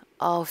look.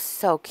 Oh,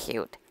 so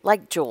cute.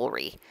 Like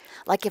jewelry.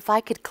 Like if I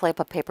could clip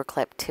a paper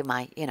clip to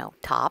my,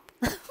 top,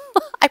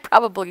 I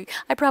probably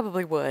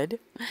would,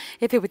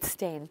 if it would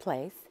stay in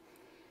place.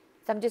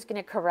 So I'm just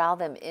going to corral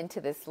them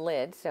into this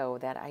lid so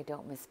that I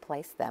don't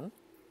misplace them.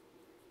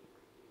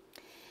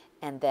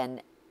 And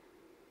then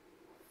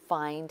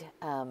find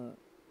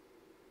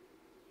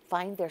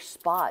their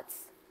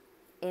spots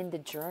in the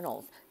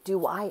journals.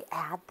 Do I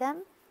add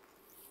them?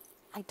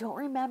 I don't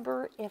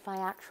remember if I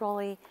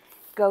actually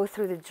go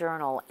through the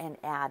journal and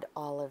add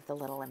all of the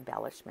little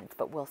embellishments,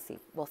 but we'll see.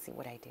 We'll see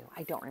what I do.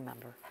 I don't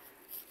remember.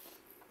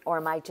 Or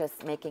am I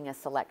just making a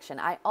selection?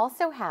 I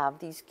also have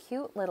these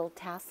cute little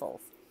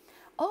tassels.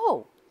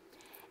 Oh,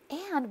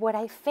 and what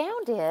I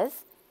found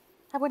is,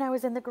 when I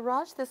was in the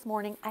garage this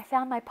morning, I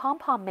found my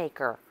pom-pom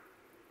maker.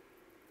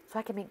 So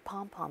I can make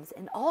pom-poms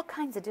in all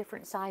kinds of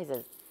different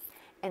sizes.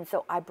 And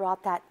so I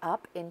brought that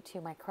up into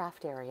my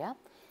craft area.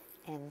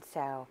 And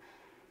so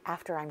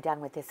after I'm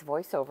done with this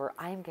voiceover,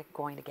 I'm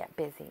going to get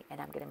busy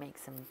and I'm going to make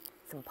some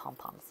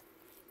pom-poms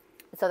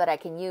so that I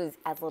can use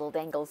as little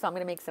dangles. So I'm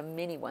going to make some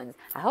mini ones.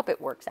 I hope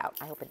it works out.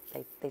 I hope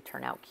they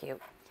turn out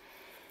cute.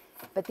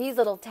 But these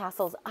little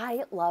tassels,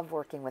 I love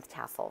working with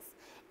tassels.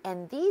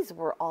 And these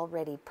were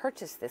already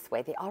purchased this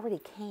way. They already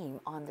came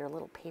on their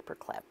little paper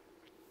clip.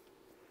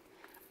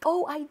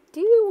 Oh, I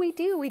do. We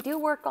do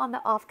work on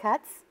the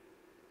offcuts.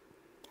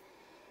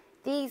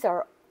 These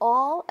are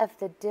all of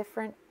the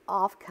different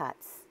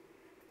offcuts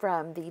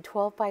from the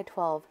 12 by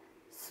 12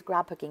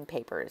 scrapbooking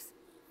papers.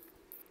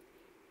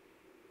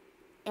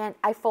 And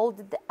I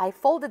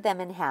folded them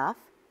in half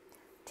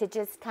to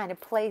just kind of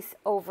place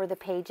over the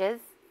pages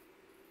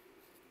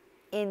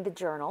in the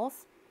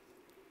journals.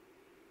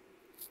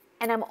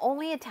 And I'm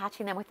only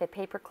attaching them with a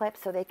paper clip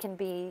so they can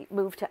be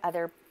moved to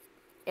other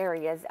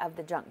areas of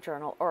the junk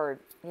journal, or,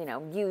 you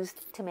know,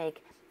 used to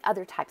make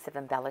other types of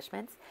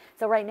embellishments.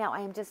 So right now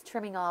I am just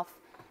trimming off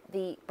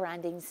the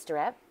branding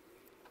strip,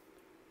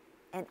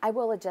 and I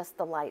will adjust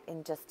the light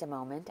in just a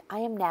moment. I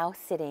am now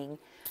sitting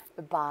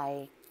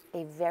by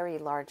a very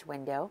large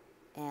window,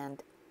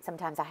 and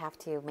sometimes I have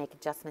to make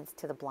adjustments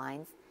to the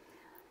blinds.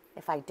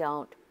 If I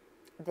don't,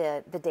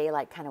 the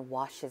daylight kind of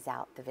washes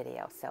out the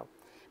video. So,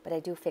 but I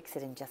do fix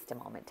it in just a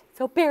moment.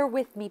 So bear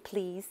with me,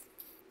 please.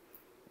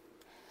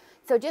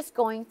 So just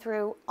going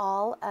through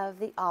all of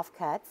the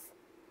offcuts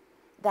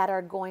that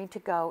are going to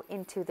go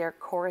into their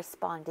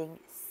corresponding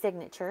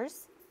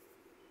signatures.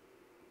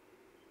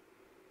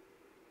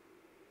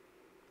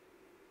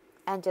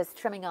 And just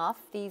trimming off.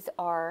 These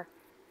are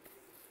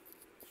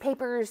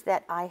papers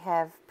that I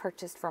have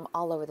purchased from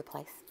all over the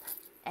place,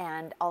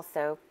 and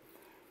also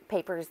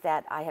papers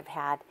that I have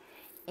had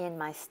in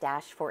my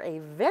stash for a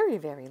very,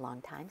 very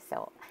long time.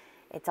 So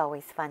it's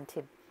always fun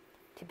to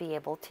be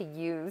able to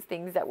use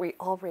things that we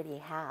already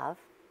have.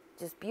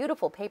 Just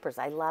beautiful papers.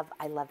 I love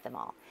them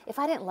all. If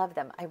I didn't love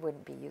them, I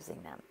wouldn't be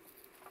using them.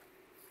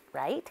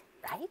 Right?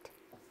 Right?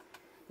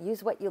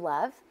 Use what you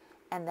love,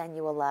 and then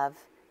you will love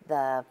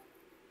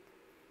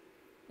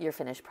your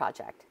finished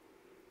project.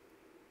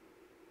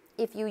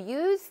 If you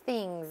use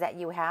things that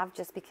you have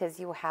just because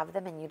you have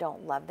them and you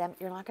don't love them,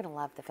 you're not going to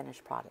love the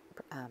finished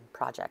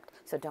project.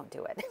 So don't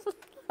do it.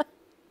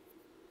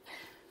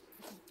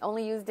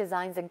 Only use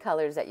designs and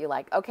colors that you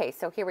like. Okay,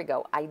 so here we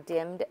go. I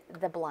dimmed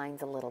the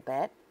blinds a little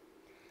bit.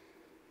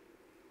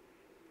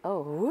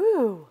 Oh,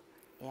 woo.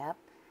 Yep.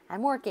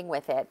 I'm working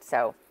with it.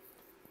 So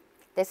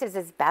this is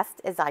as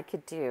best as I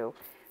could do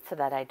so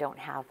that I don't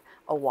have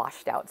a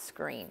washed out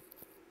screen.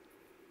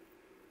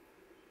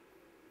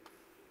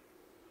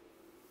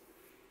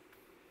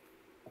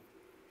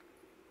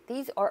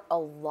 These are a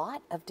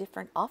lot of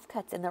different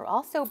offcuts, and they're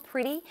all so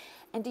pretty.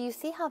 And do you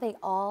see how they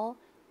all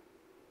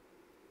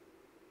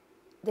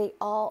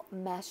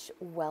mesh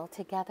well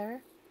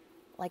together?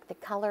 Like the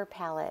color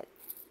palette,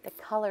 the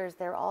colors,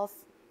 they're all,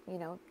 you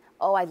know.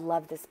 Oh, I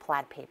love this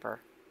plaid paper.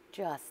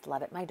 Just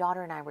love it. My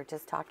daughter and I were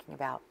just talking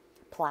about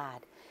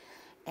plaid,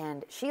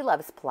 and she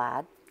loves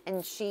plaid,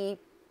 and she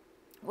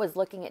was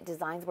looking at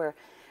designs where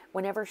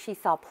whenever she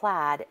saw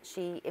plaid,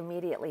 she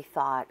immediately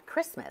thought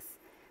Christmas.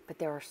 But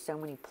there are so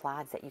many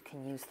plaids that you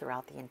can use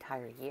throughout the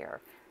entire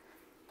year.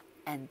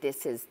 And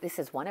this is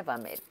one of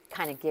them. It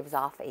kind of gives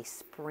off a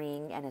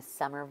spring and a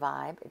summer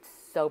vibe. It's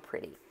so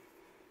pretty.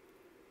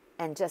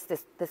 And just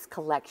this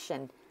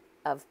collection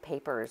of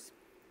papers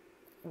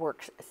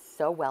works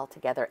so well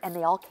together. And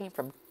they all came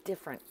from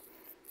different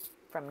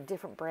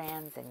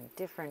brands and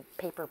different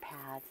paper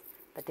pads,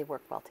 but they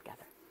work well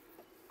together.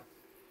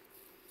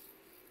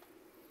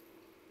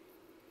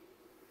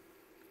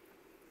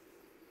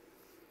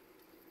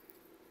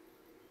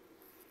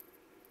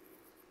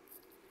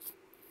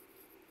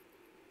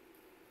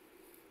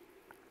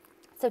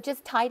 So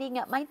just tidying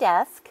up my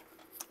desk,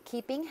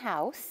 keeping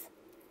house,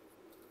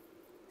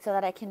 so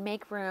that I can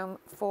make room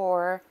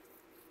for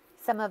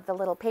some of the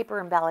little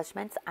paper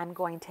embellishments I'm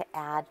going to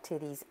add to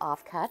these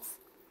offcuts.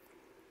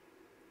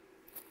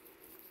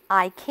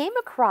 I came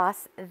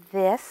across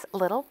this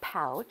little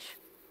pouch,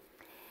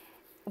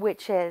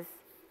 which is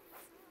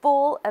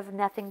full of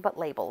nothing but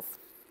labels.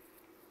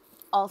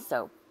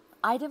 Also,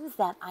 items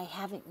that I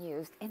haven't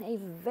used in a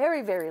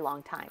very, very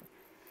long time.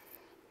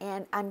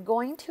 And I'm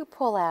going to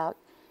pull out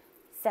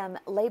some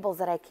labels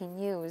that I can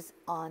use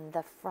on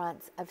the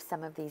fronts of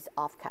some of these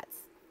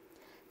offcuts.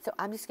 So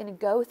I'm just going to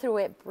go through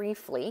it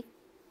briefly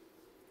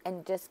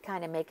and just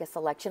kind of make a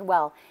selection.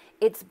 Well,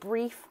 it's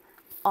brief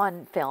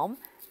on film,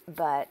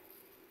 but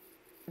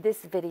this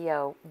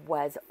video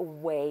was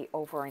way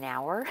over an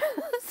hour.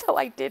 So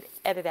I did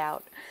edit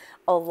out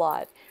a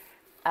lot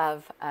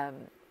of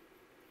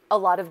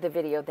the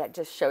video that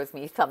just shows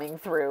me thumbing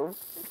through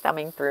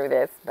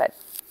this. But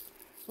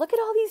look at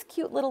all these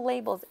cute little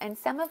labels, and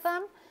some of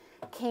them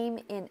came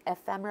in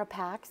ephemera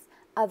packs.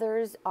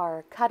 Others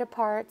are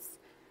cut-aparts,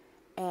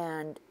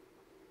 and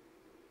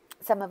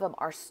some of them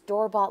are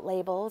store-bought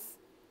labels.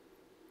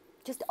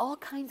 Just all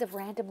kinds of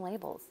random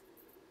labels.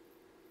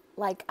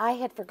 Like, I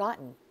had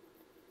forgotten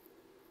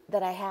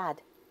that I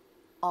had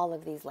all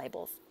of these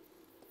labels.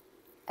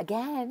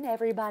 Again,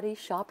 everybody,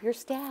 shop your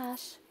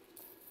stash.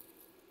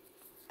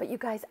 But you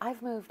guys,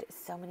 I've moved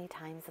so many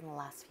times in the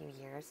last few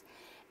years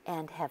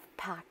and have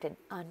packed and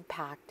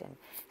unpacked and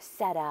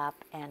set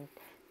up and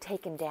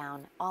taken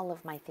down all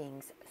of my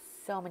things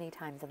so many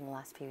times in the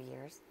last few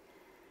years.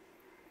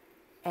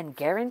 And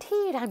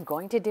guaranteed I'm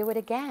going to do it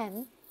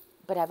again.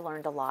 But I've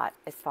learned a lot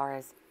as far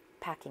as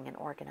packing and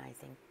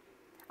organizing.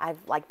 I've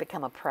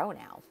become a pro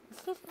now.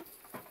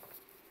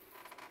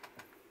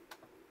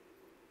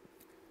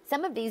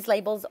 Some of these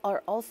labels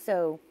are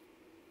also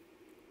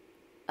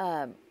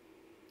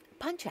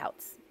punch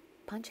outs.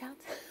 Punch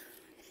outs?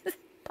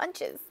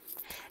 Punches.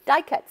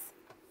 Die cuts.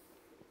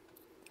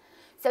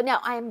 So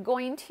now I am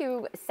going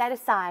to set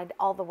aside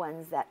all the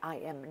ones that I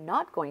am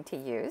not going to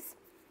use.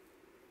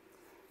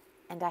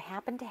 And I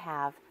happen to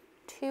have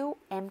 2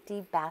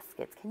 empty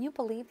baskets. Can you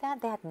believe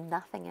that? They had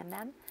nothing in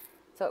them.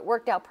 So it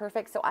worked out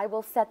perfect. So I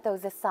will set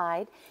those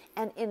aside.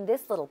 And in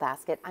this little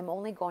basket, I'm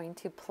only going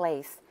to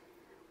place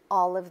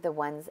all of the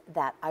ones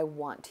that I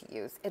want to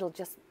use. It'll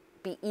just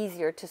be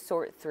easier to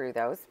sort through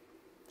those.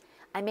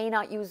 I may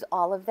not use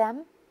all of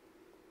them,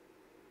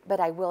 but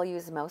I will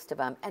use most of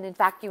them. And in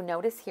fact, you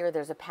notice here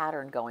there's a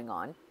pattern going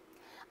on.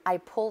 I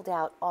pulled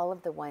out all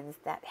of the ones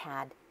that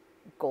had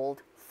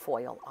gold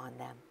foil on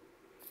them.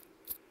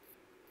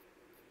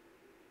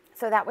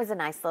 So that was a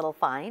nice little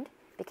find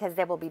because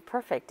they will be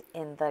perfect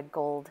in the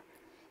gold,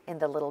 in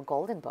the little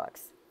golden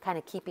books, kind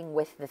of keeping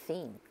with the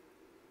theme.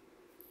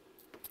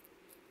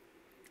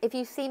 If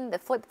you've seen the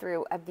flip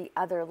through of the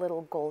other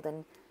little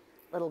golden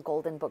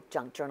book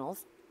junk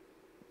journals,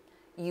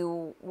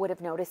 you would have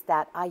noticed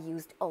that I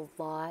used a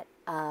lot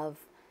of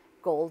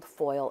gold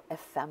foil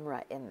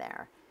ephemera in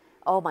there.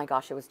 Oh my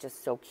gosh, it was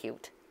just so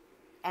cute.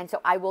 And so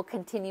I will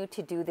continue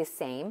to do the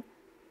same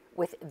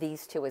with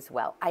these two as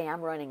well. I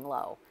am running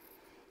low.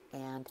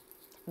 And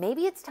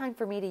maybe it's time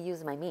for me to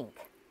use my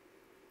mink.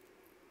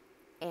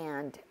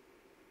 And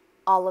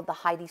all of the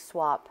Heidi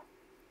Swapp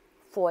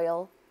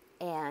foil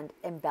and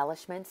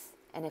embellishments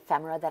and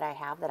ephemera that I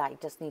have that I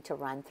just need to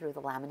run through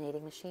the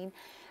laminating machine.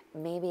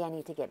 Maybe I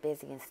need to get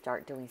busy and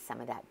start doing some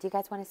of that. Do you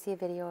guys want to see a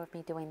video of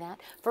me doing that?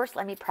 First,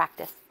 let me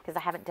practice because I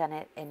haven't done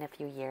it in a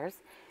few years.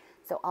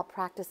 So I'll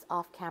practice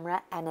off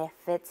camera, and if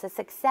it's a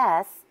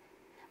success,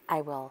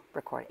 I will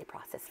record a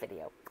process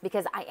video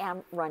because I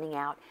am running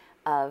out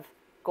of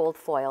gold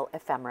foil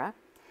ephemera,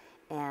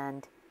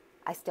 and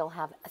I still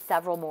have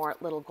several more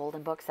little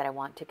golden books that I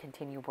want to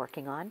continue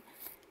working on.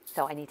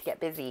 So I need to get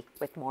busy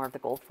with more of the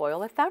gold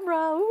foil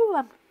ephemera.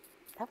 Ooh,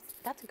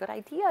 that's a good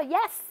idea.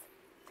 Yes.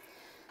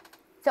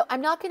 So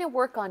I'm not going to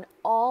work on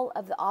all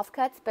of the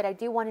offcuts, but I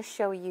do want to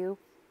show you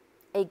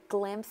a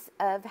glimpse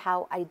of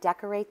how I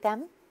decorate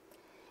them.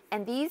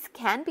 And these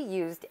can be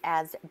used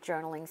as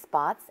journaling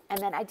spots. And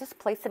then I just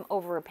place them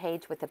over a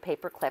page with a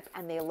paper clip,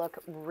 and they look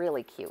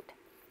really cute.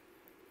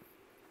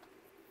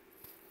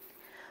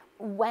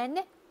 When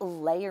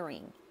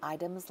layering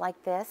items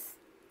like this,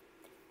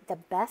 the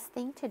best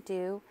thing to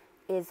do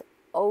is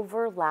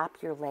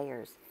overlap your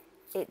layers.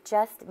 It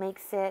just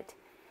makes it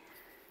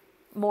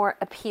more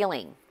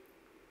appealing.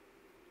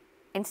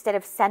 Instead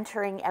of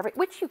centering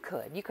which you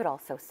could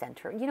also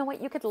center. You know what?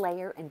 You could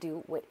layer and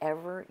do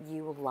whatever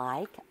you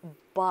like.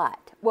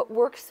 But what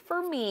works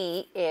for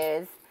me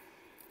is,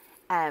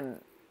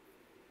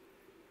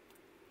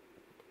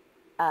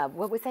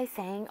 what was I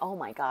saying? Oh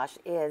my gosh,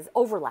 is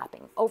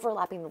overlapping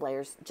the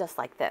layers just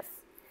like this.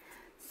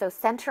 So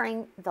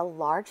centering the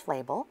large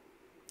label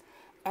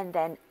and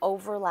then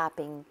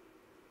overlapping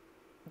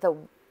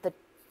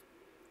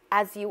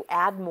as you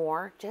add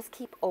more, just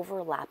keep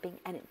overlapping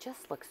and it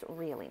just looks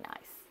really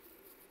nice.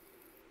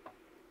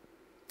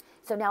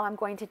 So now I'm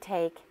going to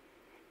take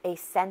a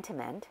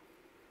sentiment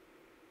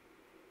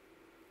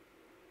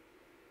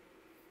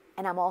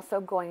and I'm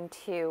also going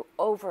to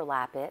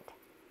overlap it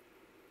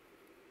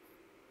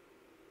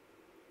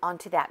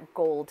onto that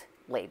gold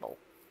label.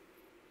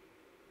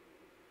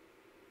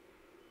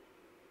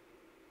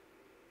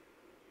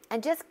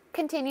 And just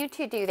continue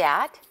to do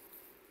that.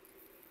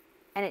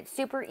 And it's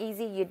super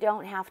easy. You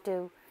don't have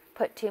to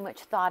put too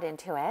much thought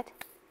into it.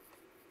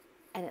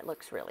 And it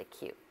looks really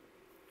cute.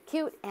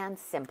 Cute and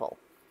simple.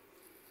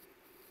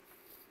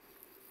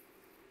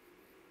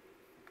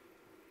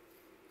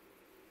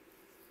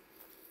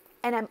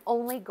 And I'm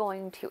only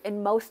going to,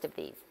 in most of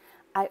these,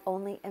 I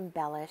only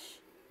embellish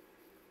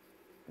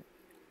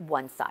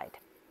one side.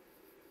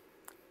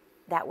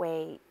 That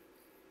way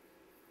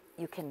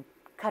you can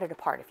cut it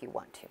apart if you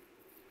want to.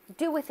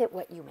 Do with it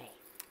what you may,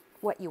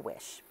 what you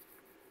wish.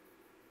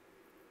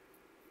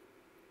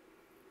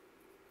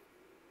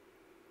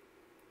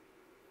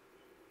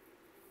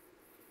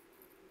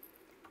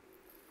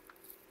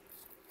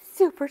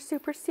 Super,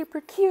 super,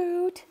 super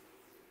cute.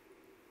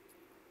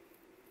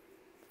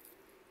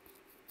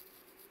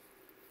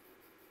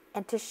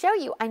 And to show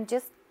you,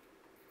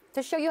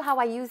 to show you how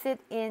I use it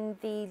in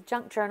the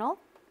junk journal,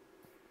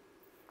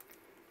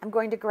 I'm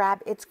going to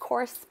grab its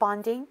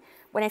corresponding.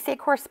 When I say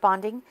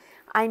corresponding,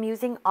 I'm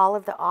using all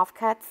of the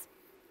offcuts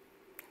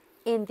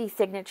in the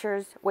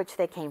signatures which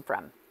they came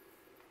from.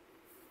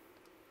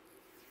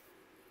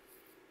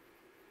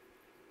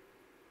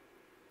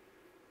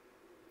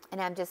 And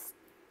I'm just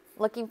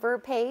looking for a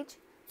page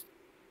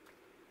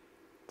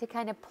to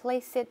kind of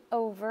place it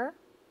over.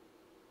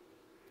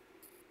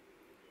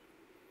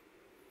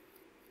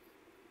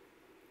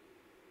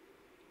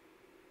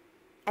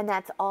 And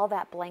that's all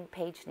that blank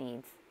page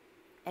needs.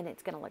 And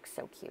it's going to look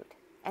so cute.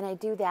 And I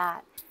do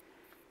that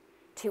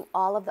to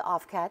all of the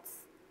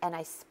offcuts, and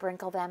I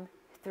sprinkle them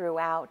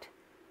throughout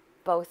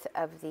both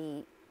of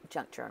the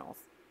junk journals.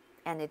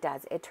 And it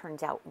does. It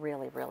turns out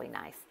really, really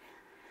nice.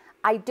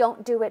 I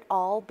don't do it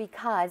all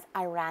because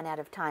I ran out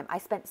of time. I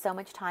spent so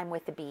much time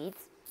with the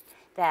beads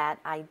that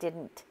I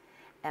didn't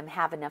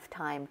have enough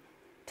time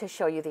to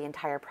show you the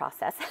entire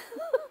process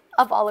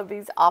of all of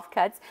these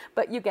offcuts,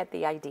 but you get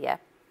the idea.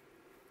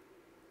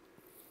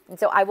 And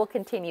so I will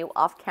continue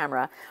off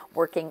camera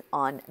working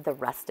on the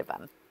rest of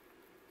them.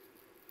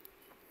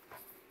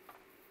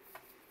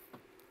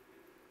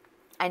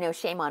 I know,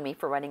 shame on me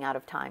for running out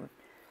of time.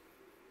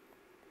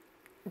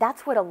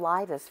 That's what a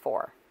live is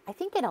for. I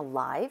think in a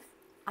live,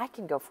 I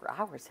can go for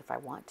hours if I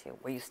want to.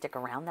 Will you stick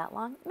around that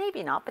long?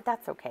 Maybe not, but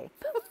that's okay.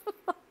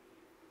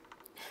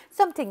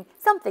 Something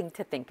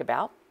to think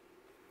about.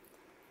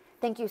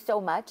 Thank you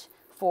so much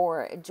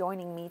for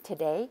joining me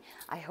today.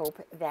 I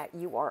hope that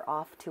you are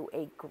off to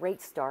a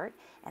great start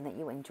and that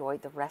you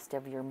enjoyed the rest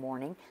of your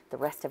morning, the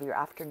rest of your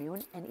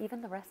afternoon, and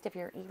even the rest of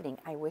your evening.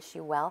 I wish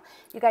you well.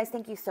 You guys,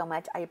 thank you so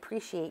much. I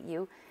appreciate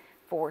you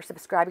for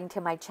subscribing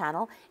to my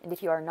channel. And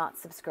if you are not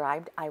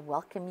subscribed, I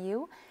welcome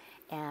you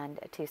and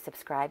to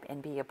subscribe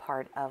and be a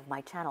part of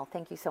my channel.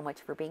 Thank you so much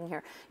for being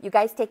here. You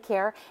guys take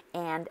care,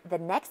 and the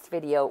next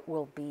video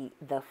will be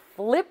the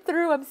flip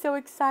through. I'm so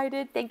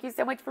excited. Thank you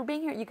so much for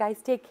being here. You guys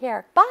take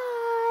care. Bye.